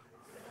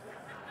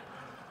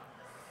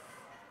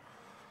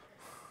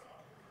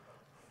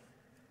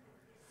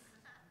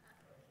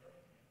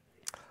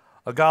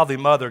 A godly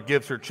mother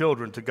gives her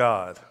children to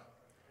God.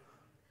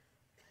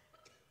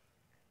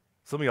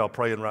 Some of y'all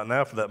praying right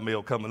now for that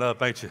meal coming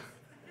up, ain't you?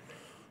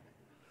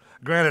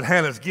 Granted,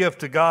 Hannah's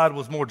gift to God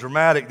was more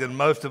dramatic than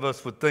most of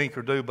us would think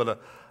or do, but a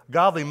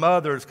godly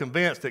mother is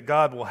convinced that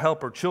God will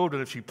help her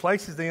children if she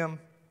places them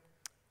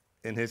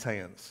in his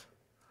hands.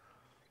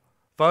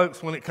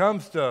 Folks, when it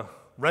comes to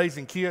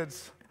raising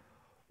kids,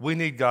 we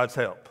need God's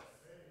help.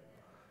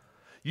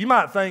 You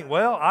might think,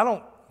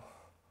 well,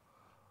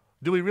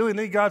 do we really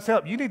need God's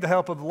help? You need the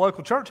help of the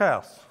local church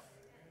house.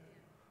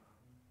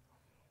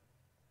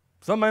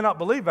 Some may not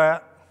believe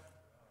that,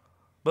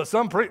 but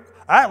some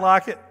act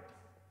like it.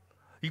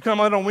 You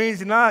come out on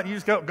Wednesday night, you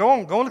just go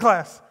on to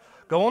class.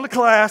 Go on to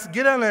class,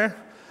 get down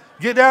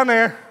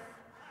there,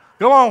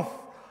 go on.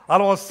 I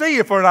don't want to see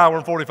you for an hour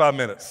and 45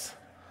 minutes.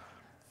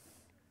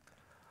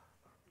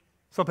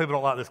 Some people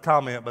don't like this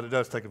comment, but it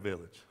does take a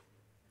village.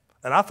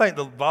 And I think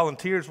the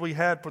volunteers we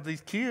had for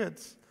these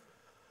kids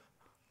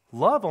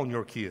love on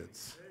your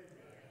kids.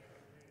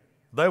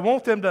 They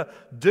want them to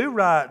do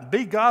right,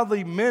 be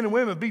godly men and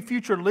women, be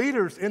future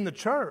leaders in the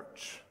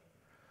church.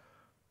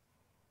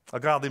 A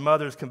godly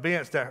mother is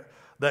convinced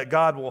that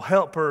God will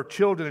help her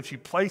children if she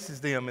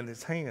places them in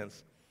his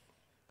hands.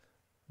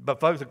 But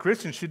folks, a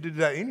Christian should do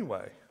that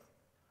anyway.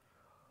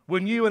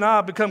 When you and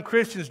I become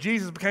Christians,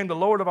 Jesus became the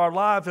Lord of our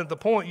lives, and at the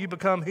point you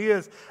become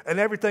his, and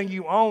everything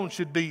you own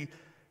should be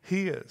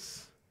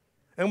his.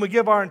 And we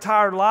give our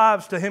entire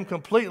lives to him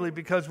completely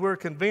because we're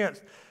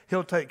convinced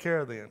he'll take care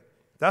of them.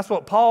 That's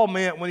what Paul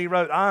meant when he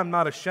wrote, I am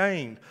not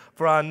ashamed,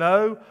 for I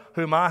know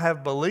whom I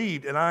have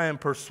believed, and I am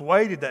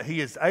persuaded that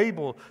he is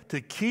able to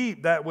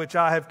keep that which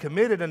I have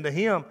committed unto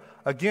him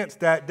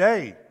against that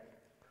day.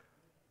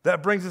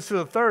 That brings us to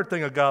the third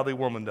thing a godly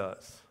woman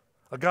does.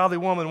 A godly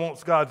woman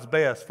wants God's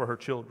best for her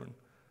children.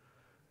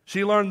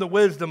 She learned the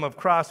wisdom of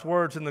Christ's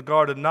words in the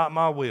garden, not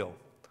my will,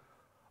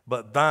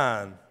 but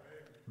thine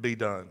be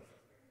done.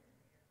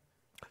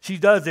 She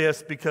does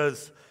this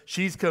because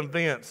she's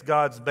convinced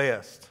God's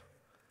best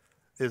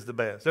is the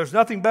best. There's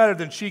nothing better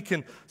than she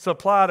can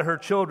supply to her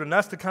children.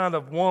 That's the kind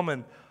of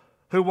woman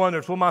who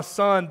wonders, will my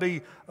son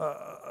be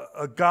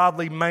a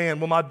godly man?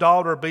 Will my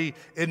daughter be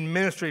in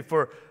ministry?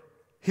 For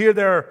here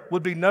there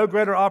would be no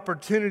greater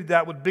opportunity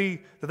that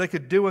they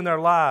could do in their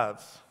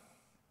lives.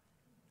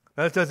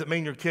 Now, this doesn't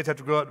mean your kids have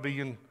to grow up to be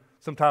in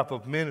some type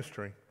of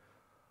ministry.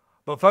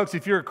 But folks,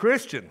 if you're a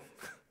Christian,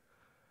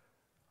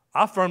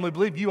 I firmly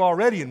believe you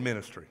already in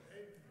ministry.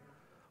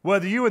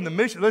 Whether you in the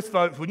mission, listen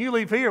folks, when you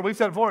leave here, we've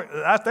said before,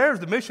 out there's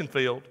the mission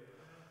field.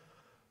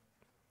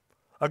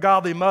 A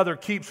godly mother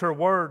keeps her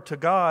word to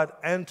God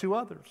and to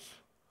others.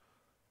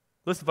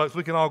 Listen folks,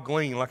 we can all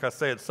glean, like I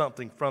said,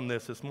 something from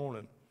this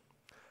morning.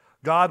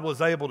 God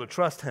was able to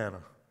trust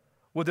Hannah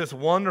with this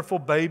wonderful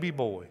baby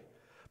boy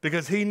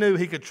because he knew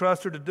he could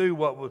trust her to do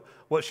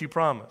what she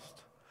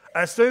promised.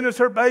 As soon as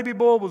her baby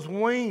boy was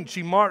weaned,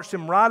 she marched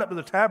him right up to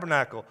the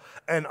tabernacle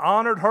and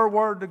honored her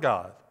word to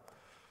God.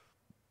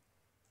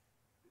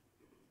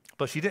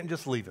 But she didn't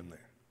just leave him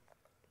there.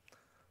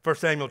 1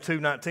 Samuel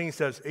 2:19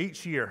 says,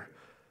 each year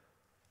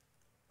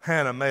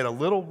Hannah made a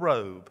little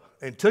robe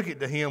and took it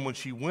to him when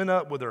she went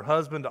up with her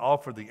husband to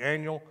offer the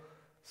annual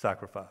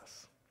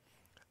sacrifice.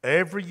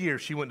 Every year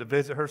she went to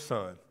visit her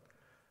son.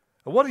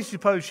 And what do you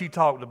suppose she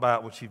talked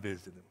about when she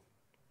visited him?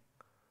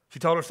 She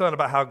told her son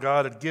about how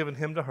God had given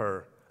him to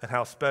her and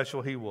how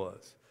special he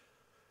was.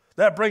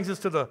 That brings us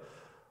to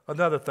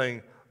another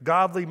thing.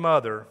 Godly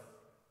mother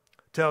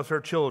tells her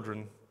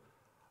children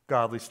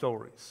godly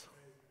stories.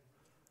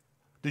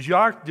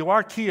 Do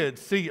our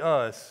kids see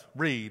us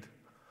read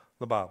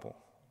the Bible?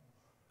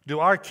 Do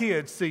our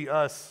kids see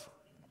us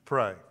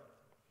pray?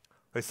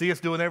 They see us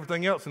doing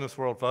everything else in this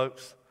world,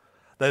 folks.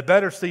 They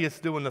better see us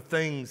doing the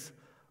things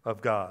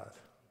of God.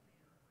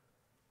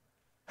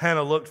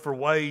 Hannah looked for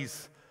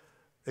ways,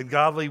 and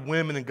godly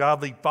women and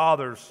godly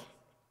fathers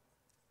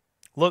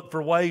look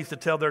for ways to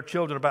tell their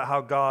children about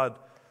how God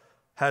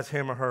has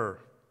him or her.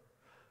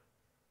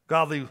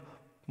 Godly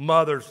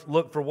mothers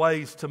look for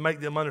ways to make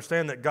them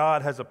understand that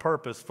God has a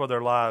purpose for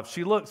their lives.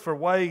 She looks for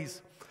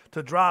ways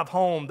to drive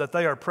home that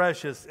they are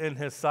precious in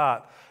His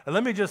sight. And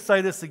let me just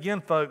say this again,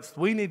 folks.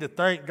 We need to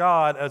thank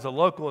God as a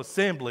local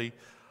assembly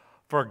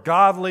for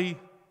godly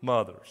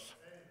mothers,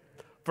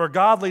 for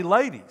godly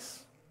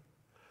ladies.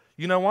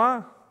 You know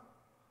why?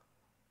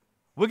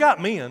 We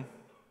got men.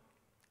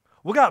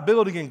 We got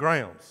building and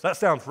grounds. That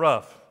sounds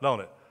rough,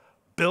 don't it?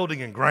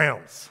 Building and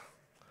grounds.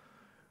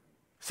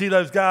 See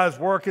those guys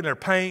working, they're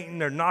painting,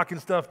 they're knocking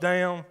stuff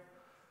down.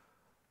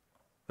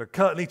 They're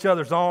cutting each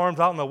other's arms.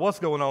 I don't know what's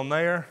going on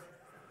there.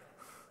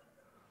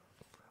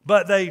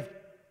 But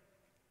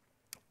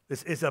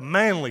it's a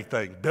manly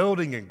thing,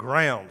 building and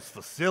grounds,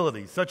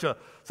 facilities, such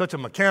a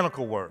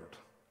mechanical word.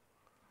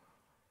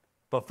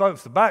 But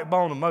folks, the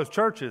backbone of most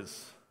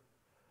churches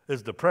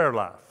is the prayer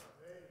life.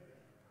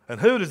 And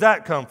who does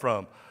that come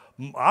from?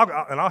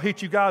 I'll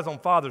hit you guys on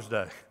Father's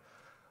Day.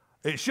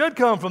 It should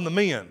come from the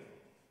men.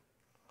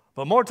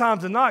 But more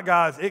times than not,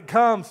 guys, it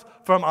comes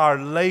from our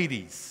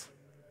ladies.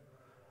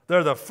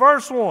 They're the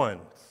first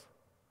ones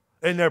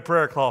in their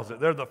prayer closet.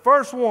 They're the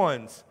first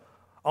ones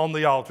on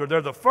the altar.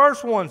 They're the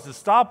first ones to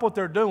stop what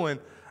they're doing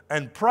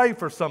and pray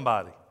for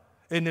somebody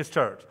in this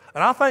church.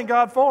 And I thank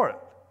God for it.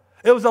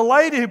 It was a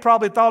lady who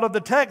probably thought of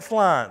the text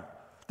line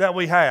that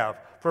we have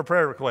for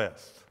prayer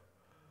requests.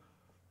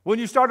 When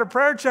you start a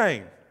prayer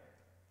chain,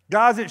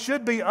 guys, it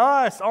should be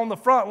us on the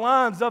front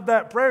lines of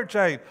that prayer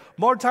chain.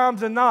 More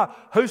times than not,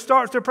 who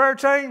starts the prayer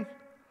chain?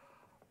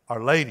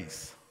 Our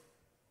ladies.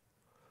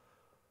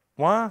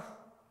 Why?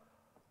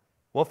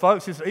 Well,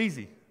 folks, it's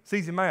easy. It's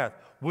easy math.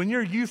 When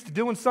you're used to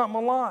doing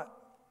something a lot,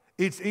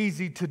 it's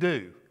easy to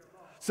do.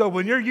 So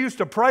when you're used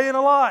to praying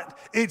a lot,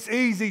 it's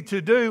easy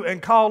to do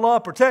and call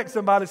up or text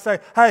somebody and say,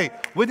 hey,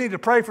 we need to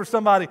pray for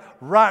somebody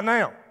right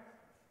now.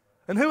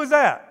 And who is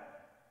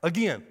that?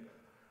 Again,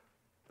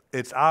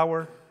 It's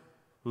our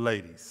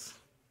ladies.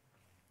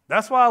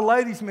 That's why a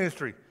ladies'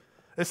 ministry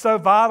is so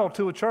vital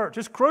to a church.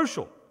 It's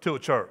crucial to a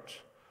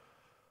church.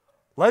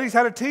 Ladies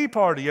had a tea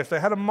party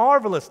yesterday, had a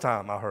marvelous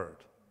time, I heard.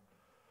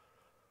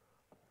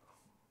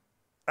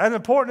 And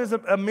important as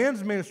a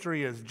men's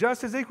ministry is,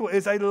 just as equal,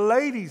 is a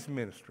ladies'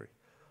 ministry.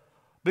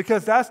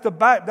 Because that's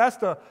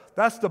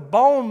the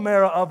bone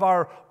marrow of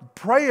our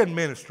praying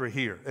ministry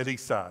here at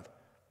Eastside,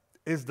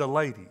 is the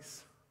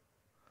ladies.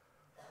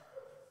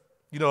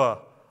 You know, a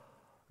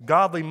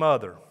godly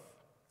mother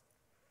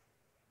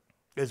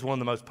is one of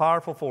the most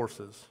powerful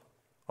forces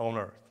on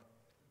earth.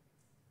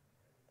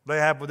 They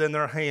have within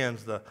their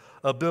hands the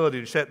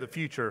ability to shape the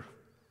future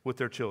with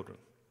their children.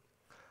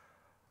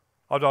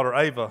 Our daughter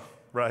Ava,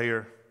 right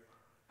here,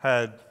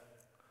 had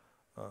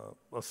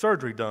a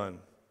surgery done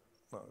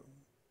a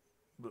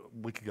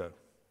week ago.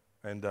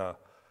 And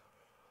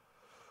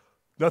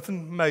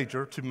nothing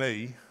major to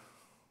me.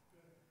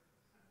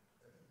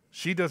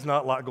 She does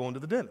not like going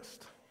to the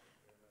dentist.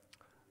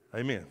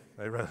 Amen.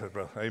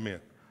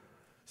 Amen.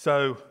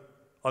 So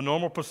a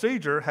normal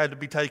procedure had to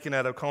be taken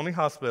at Oconee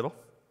Hospital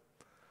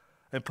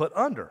and put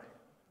under.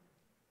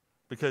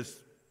 Because,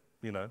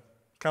 you know,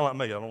 kind of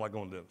like me, I don't like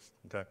going to the dentist,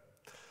 okay?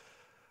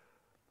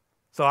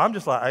 So I'm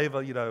just like,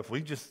 Ava, you know, if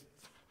you just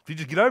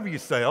get over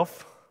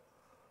yourself,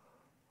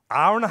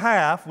 hour and a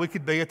half, we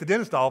could be at the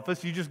dentist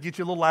office, you just get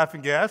your little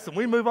laughing gas, and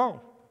we move on.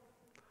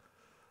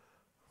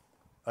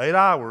 8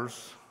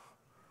 hours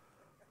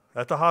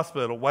at the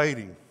hospital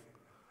waiting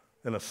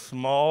in a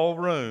small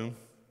room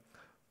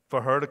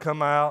for her to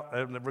come out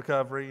in the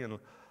recovery, and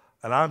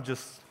I'm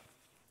just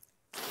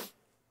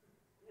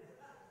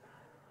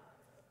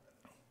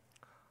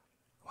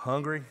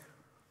hungry.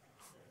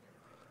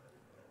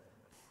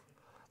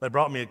 They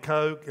brought me a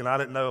Coke, and I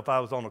didn't know if I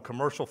was on a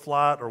commercial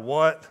flight or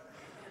what.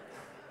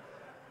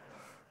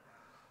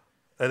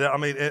 And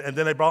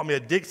then they brought me a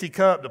Dixie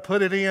cup to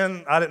put it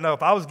in. I didn't know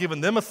if I was giving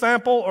them a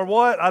sample or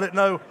what. I didn't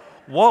know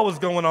what was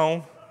going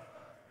on.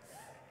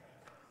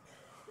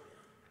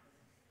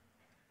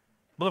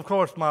 But of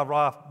course, my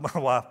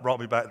wife brought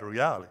me back to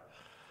reality.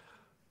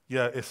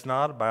 Yeah, it's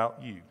not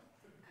about you.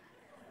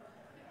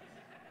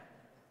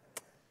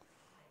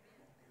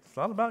 It's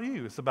not about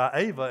you. It's about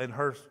Ava and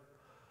her.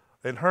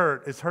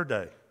 It's her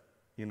day,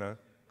 you know.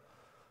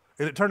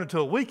 And it turned into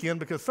a weekend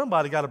because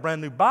somebody got a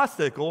brand new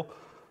bicycle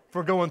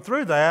for going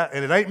through that,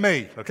 and it ain't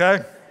me,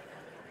 okay?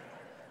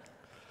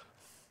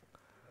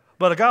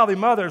 But a godly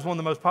mother is one of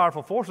the most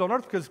powerful forces on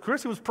earth because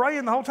Chrissy was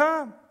praying the whole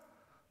time.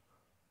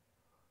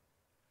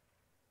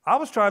 I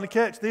was trying to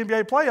catch the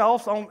NBA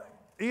playoffs on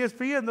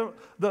ESPN,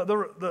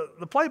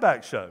 the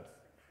playback show.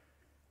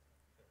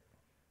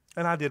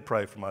 And I did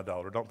pray for my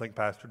daughter. Don't think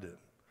Pastor did.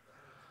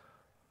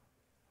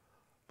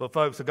 But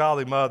folks, a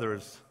godly mother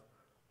is,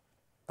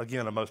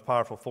 again, the most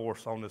powerful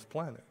force on this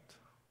planet.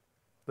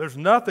 There's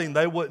nothing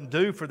they wouldn't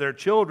do for their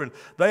children.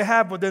 They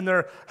have within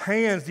their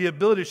hands the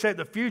ability to shape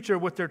the future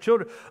with their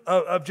children,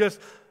 of just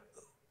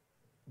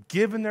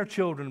giving their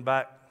children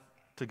back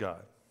to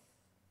God.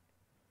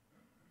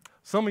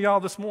 Some of y'all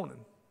this morning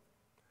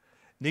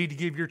need to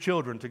give your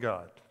children to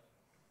God.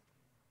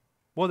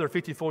 Well, they're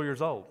 54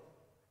 years old.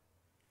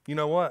 You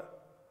know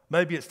what?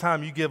 Maybe it's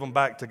time you give them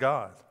back to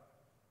God.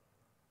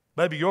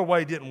 Maybe your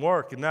way didn't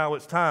work, and now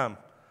it's time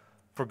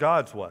for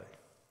God's way.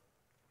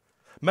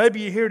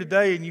 Maybe you're here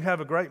today and you have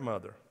a great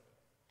mother.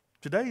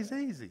 Today is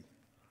easy.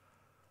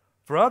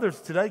 For others,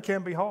 today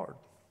can be hard.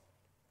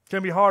 It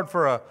can be hard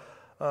for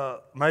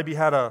maybe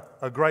had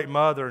a great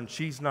mother and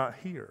she's not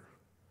here.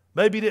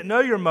 Maybe you didn't know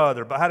your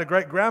mother, but had a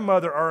great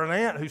grandmother or an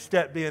aunt who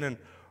stepped in and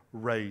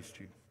raised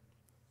you.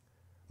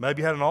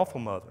 Maybe you had an awful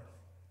mother,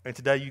 and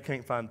today you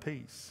can't find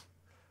peace.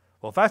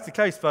 Well, if that's the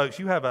case, folks,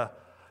 you have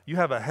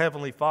a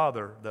heavenly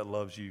Father that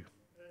loves you.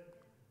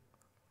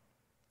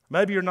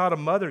 Maybe you're not a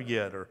mother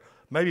yet, or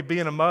maybe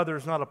being a mother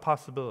is not a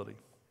possibility.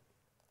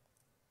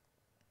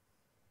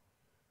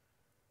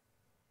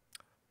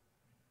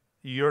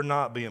 You're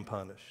not being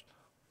punished.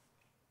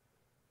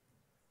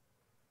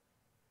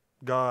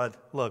 God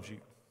loves you.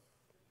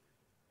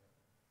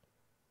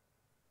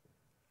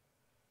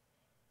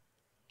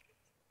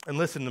 And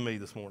listen to me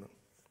this morning.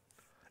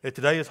 If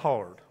today is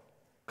hard,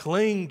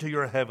 cling to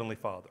your heavenly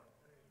Father.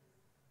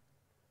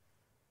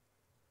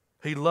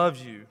 He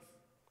loves you.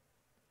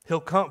 He'll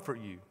comfort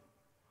you.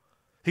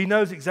 He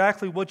knows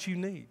exactly what you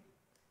need.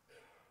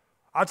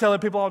 I tell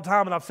people all the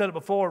time, and I've said it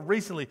before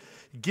recently,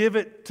 give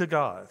it to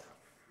God.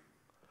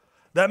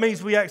 That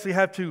means we actually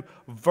have to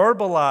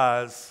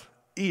verbalize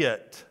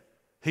it.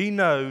 He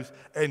knows,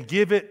 and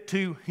give it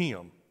to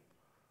Him.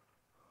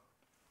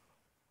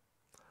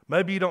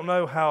 Maybe you didn't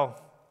know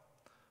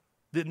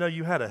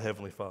you had a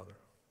heavenly Father.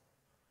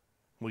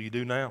 Well, you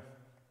do now.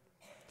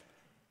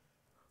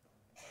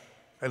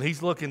 And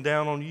He's looking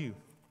down on you.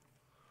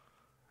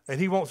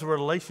 And He wants a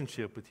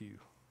relationship with you.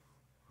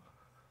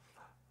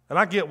 And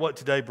I get what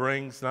today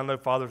brings, and I know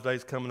Father's Day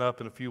is coming up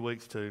in a few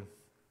weeks too.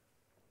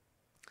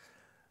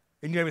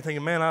 And you have me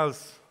thinking, man,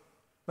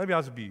 maybe I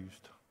was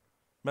abused.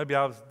 Maybe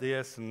I was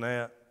this and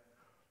that.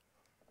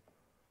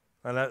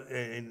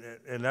 And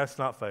that's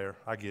not fair.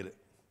 I get it.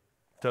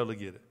 Totally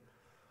get it.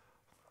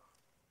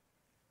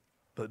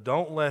 But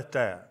don't let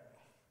that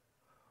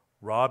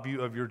rob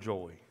you of your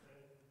joy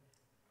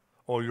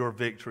or your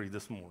victory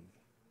this morning.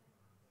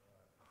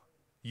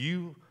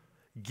 You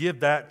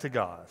give that to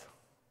God.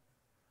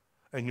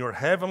 And your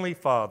Heavenly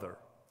Father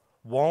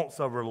wants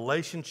a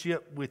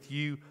relationship with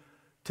you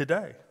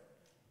today.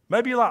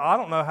 Maybe you're like, I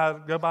don't know how to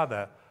go by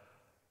that.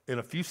 In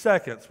a few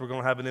seconds, we're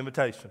going to have an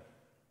invitation.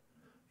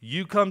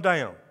 You come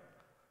down,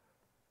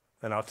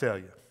 and I'll tell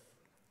you.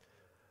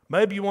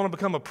 Maybe you want to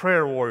become a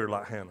prayer warrior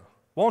like Hannah.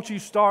 Won't you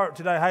start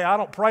today? Hey, I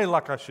don't pray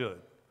like I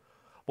should.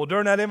 Well,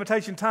 during that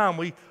invitation time,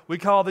 we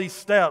call these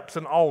steps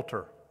an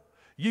altar.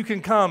 You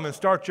can come and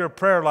start your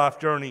prayer life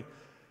journey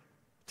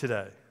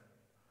today.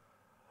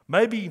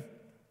 Maybe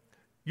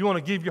you want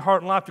to give your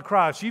heart and life to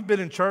Christ. You've been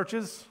in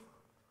churches.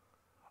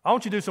 I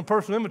want you to do some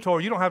personal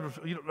inventory.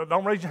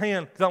 Don't raise your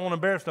hand because I don't want to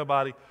embarrass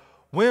nobody.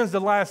 When's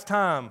the last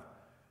time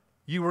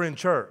you were in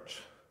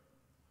church?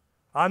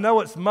 I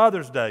know it's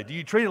Mother's Day. Do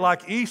you treat it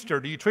like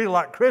Easter? Do you treat it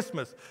like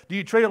Christmas? Do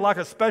you treat it like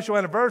a special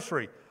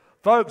anniversary?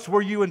 Folks,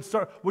 were you in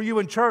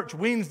church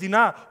Wednesday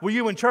night? Were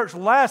you in church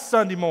last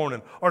Sunday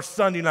morning or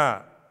Sunday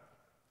night?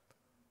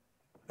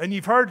 And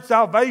you've heard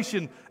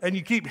salvation and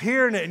you keep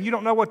hearing it and you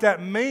don't know what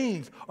that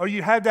means, or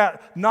you have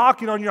that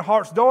knocking on your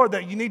heart's door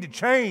that you need to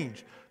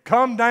change.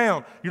 Come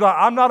down. You're like,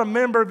 I'm not a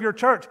member of your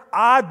church.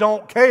 I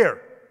don't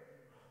care.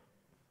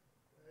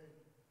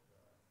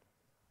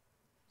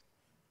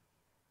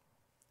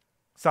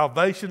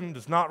 Salvation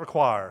does not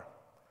require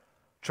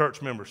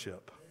church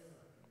membership.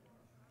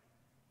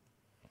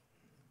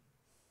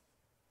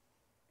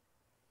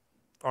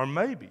 Or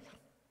maybe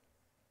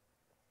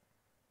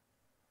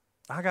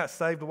I got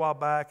saved a while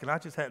back and I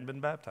just hadn't been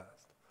baptized.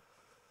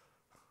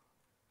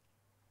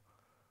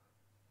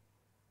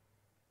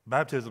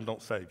 Baptism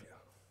don't save you.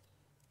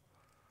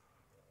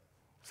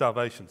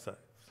 Salvation saves.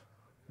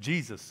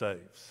 Jesus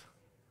saves.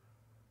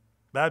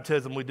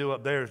 Baptism we do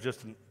up there is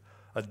just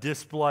a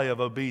display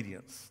of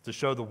obedience to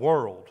show the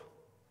world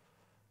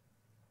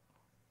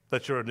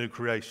that you're a new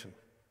creation.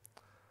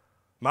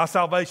 My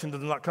salvation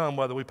does not come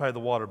whether we pay the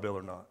water bill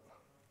or not.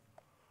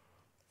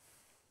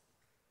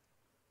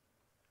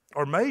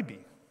 Or maybe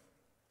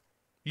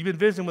you've been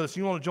visiting with us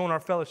and you want to join our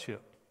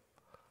fellowship.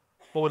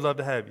 Well, we'd love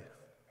to have you.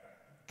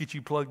 Get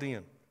you plugged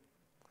in.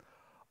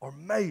 Or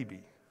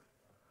maybe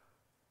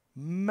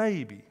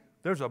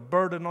there's a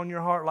burden on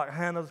your heart like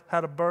Hannah's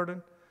had a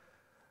burden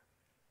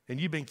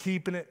and you've been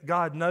keeping it.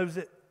 God knows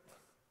it.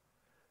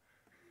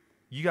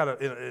 You got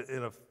to,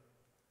 in a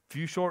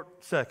few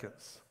short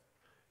seconds,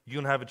 you're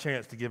going to have a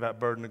chance to give that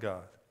burden to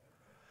God.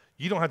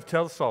 You don't have to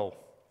tell the soul.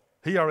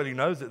 He already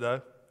knows it,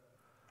 though.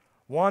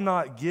 Why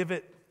not give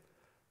it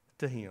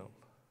to Him?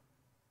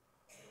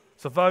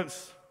 So,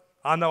 folks,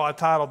 I know I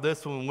titled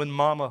this one, When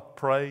Mama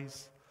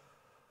Prays.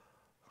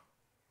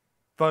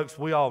 Folks,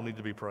 we all need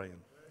to be praying.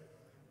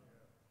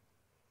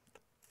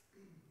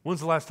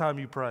 When's the last time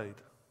you prayed?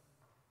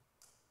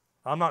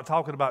 I'm not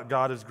talking about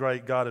God is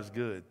great, God is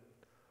good.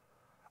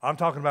 I'm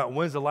talking about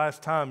when's the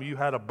last time you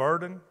had a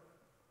burden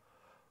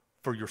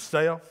for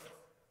yourself,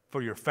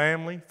 for your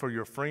family, for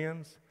your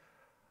friends,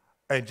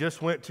 and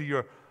just went to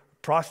your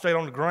prostrate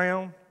on the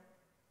ground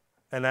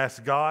and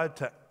asked God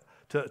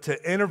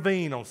to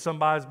intervene on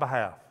somebody's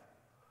behalf.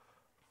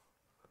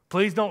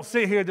 Please don't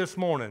sit here this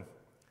morning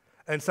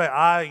and say,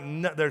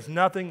 there's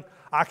nothing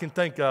I can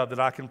think of that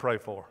I can pray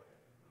for.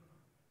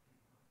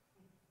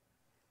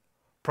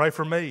 Pray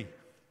for me.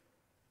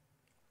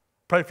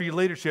 Pray for your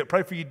leadership.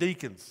 Pray for your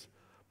deacons.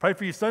 Pray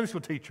for your Sunday school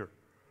teacher.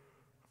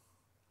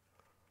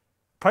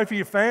 Pray for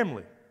your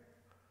family.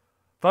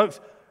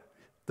 Folks,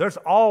 there's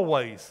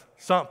always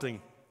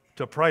something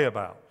to pray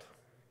about.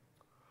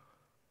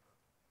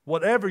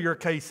 Whatever your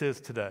case is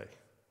today,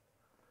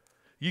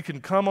 you can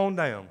come on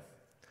down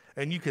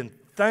and you can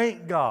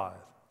thank God.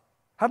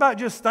 How about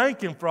just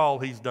thank Him for all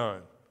He's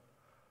done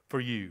for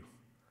you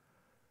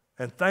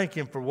and thank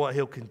Him for what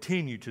He'll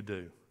continue to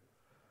do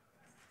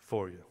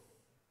for you.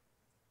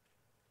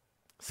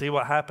 See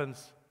what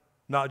happens,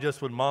 not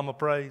just when Mama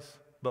prays,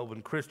 but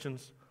when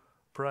Christians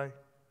pray.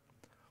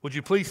 Would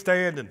you please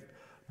stand and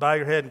bow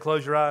your head and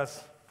close your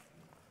eyes?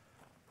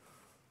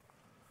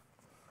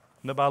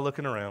 Nobody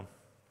looking around.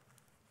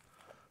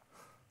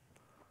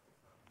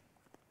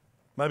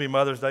 Maybe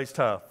Mother's Day's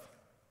tough.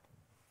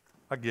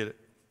 I get it.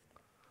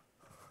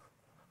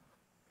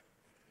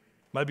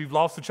 Maybe you've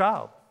lost a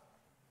child.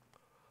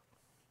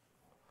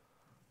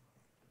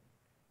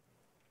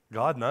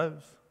 God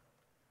knows.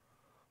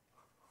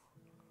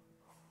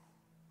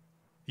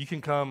 You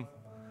can come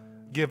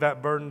give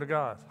that burden to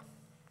God.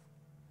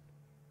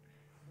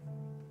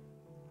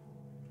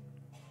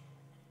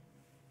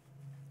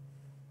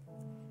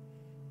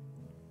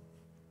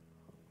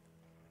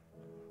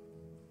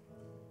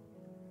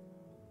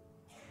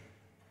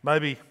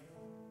 Maybe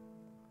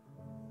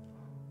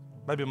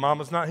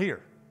Mama's not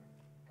here.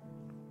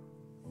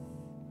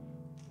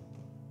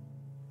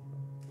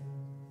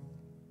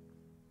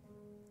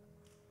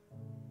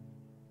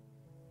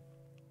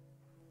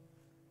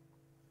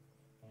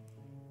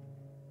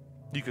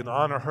 you can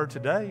honor her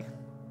today.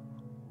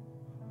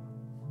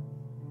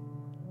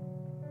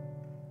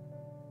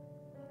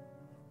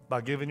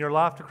 By giving your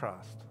life to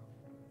Christ.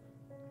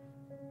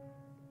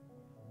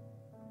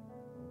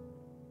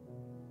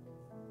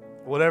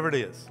 Whatever it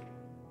is.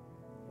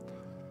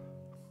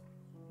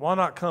 Why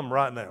not come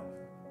right now?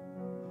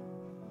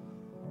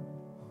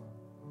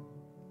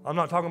 I'm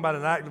not talking about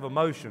an act of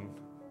emotion.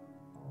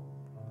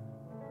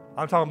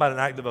 I'm talking about an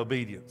act of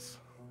obedience.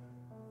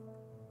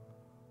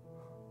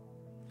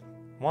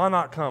 Why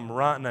not come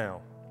right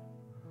now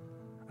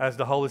as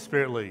the Holy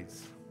Spirit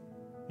leads?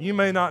 You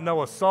may not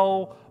know a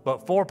soul,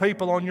 but 4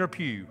 people on your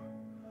pew.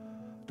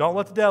 Don't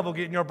let the devil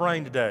get in your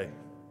brain today.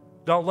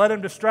 Don't let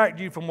him distract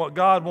you from what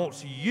God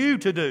wants you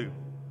to do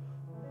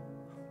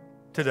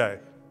today.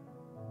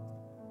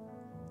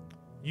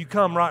 You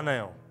come right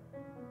now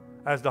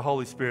as the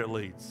Holy Spirit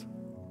leads.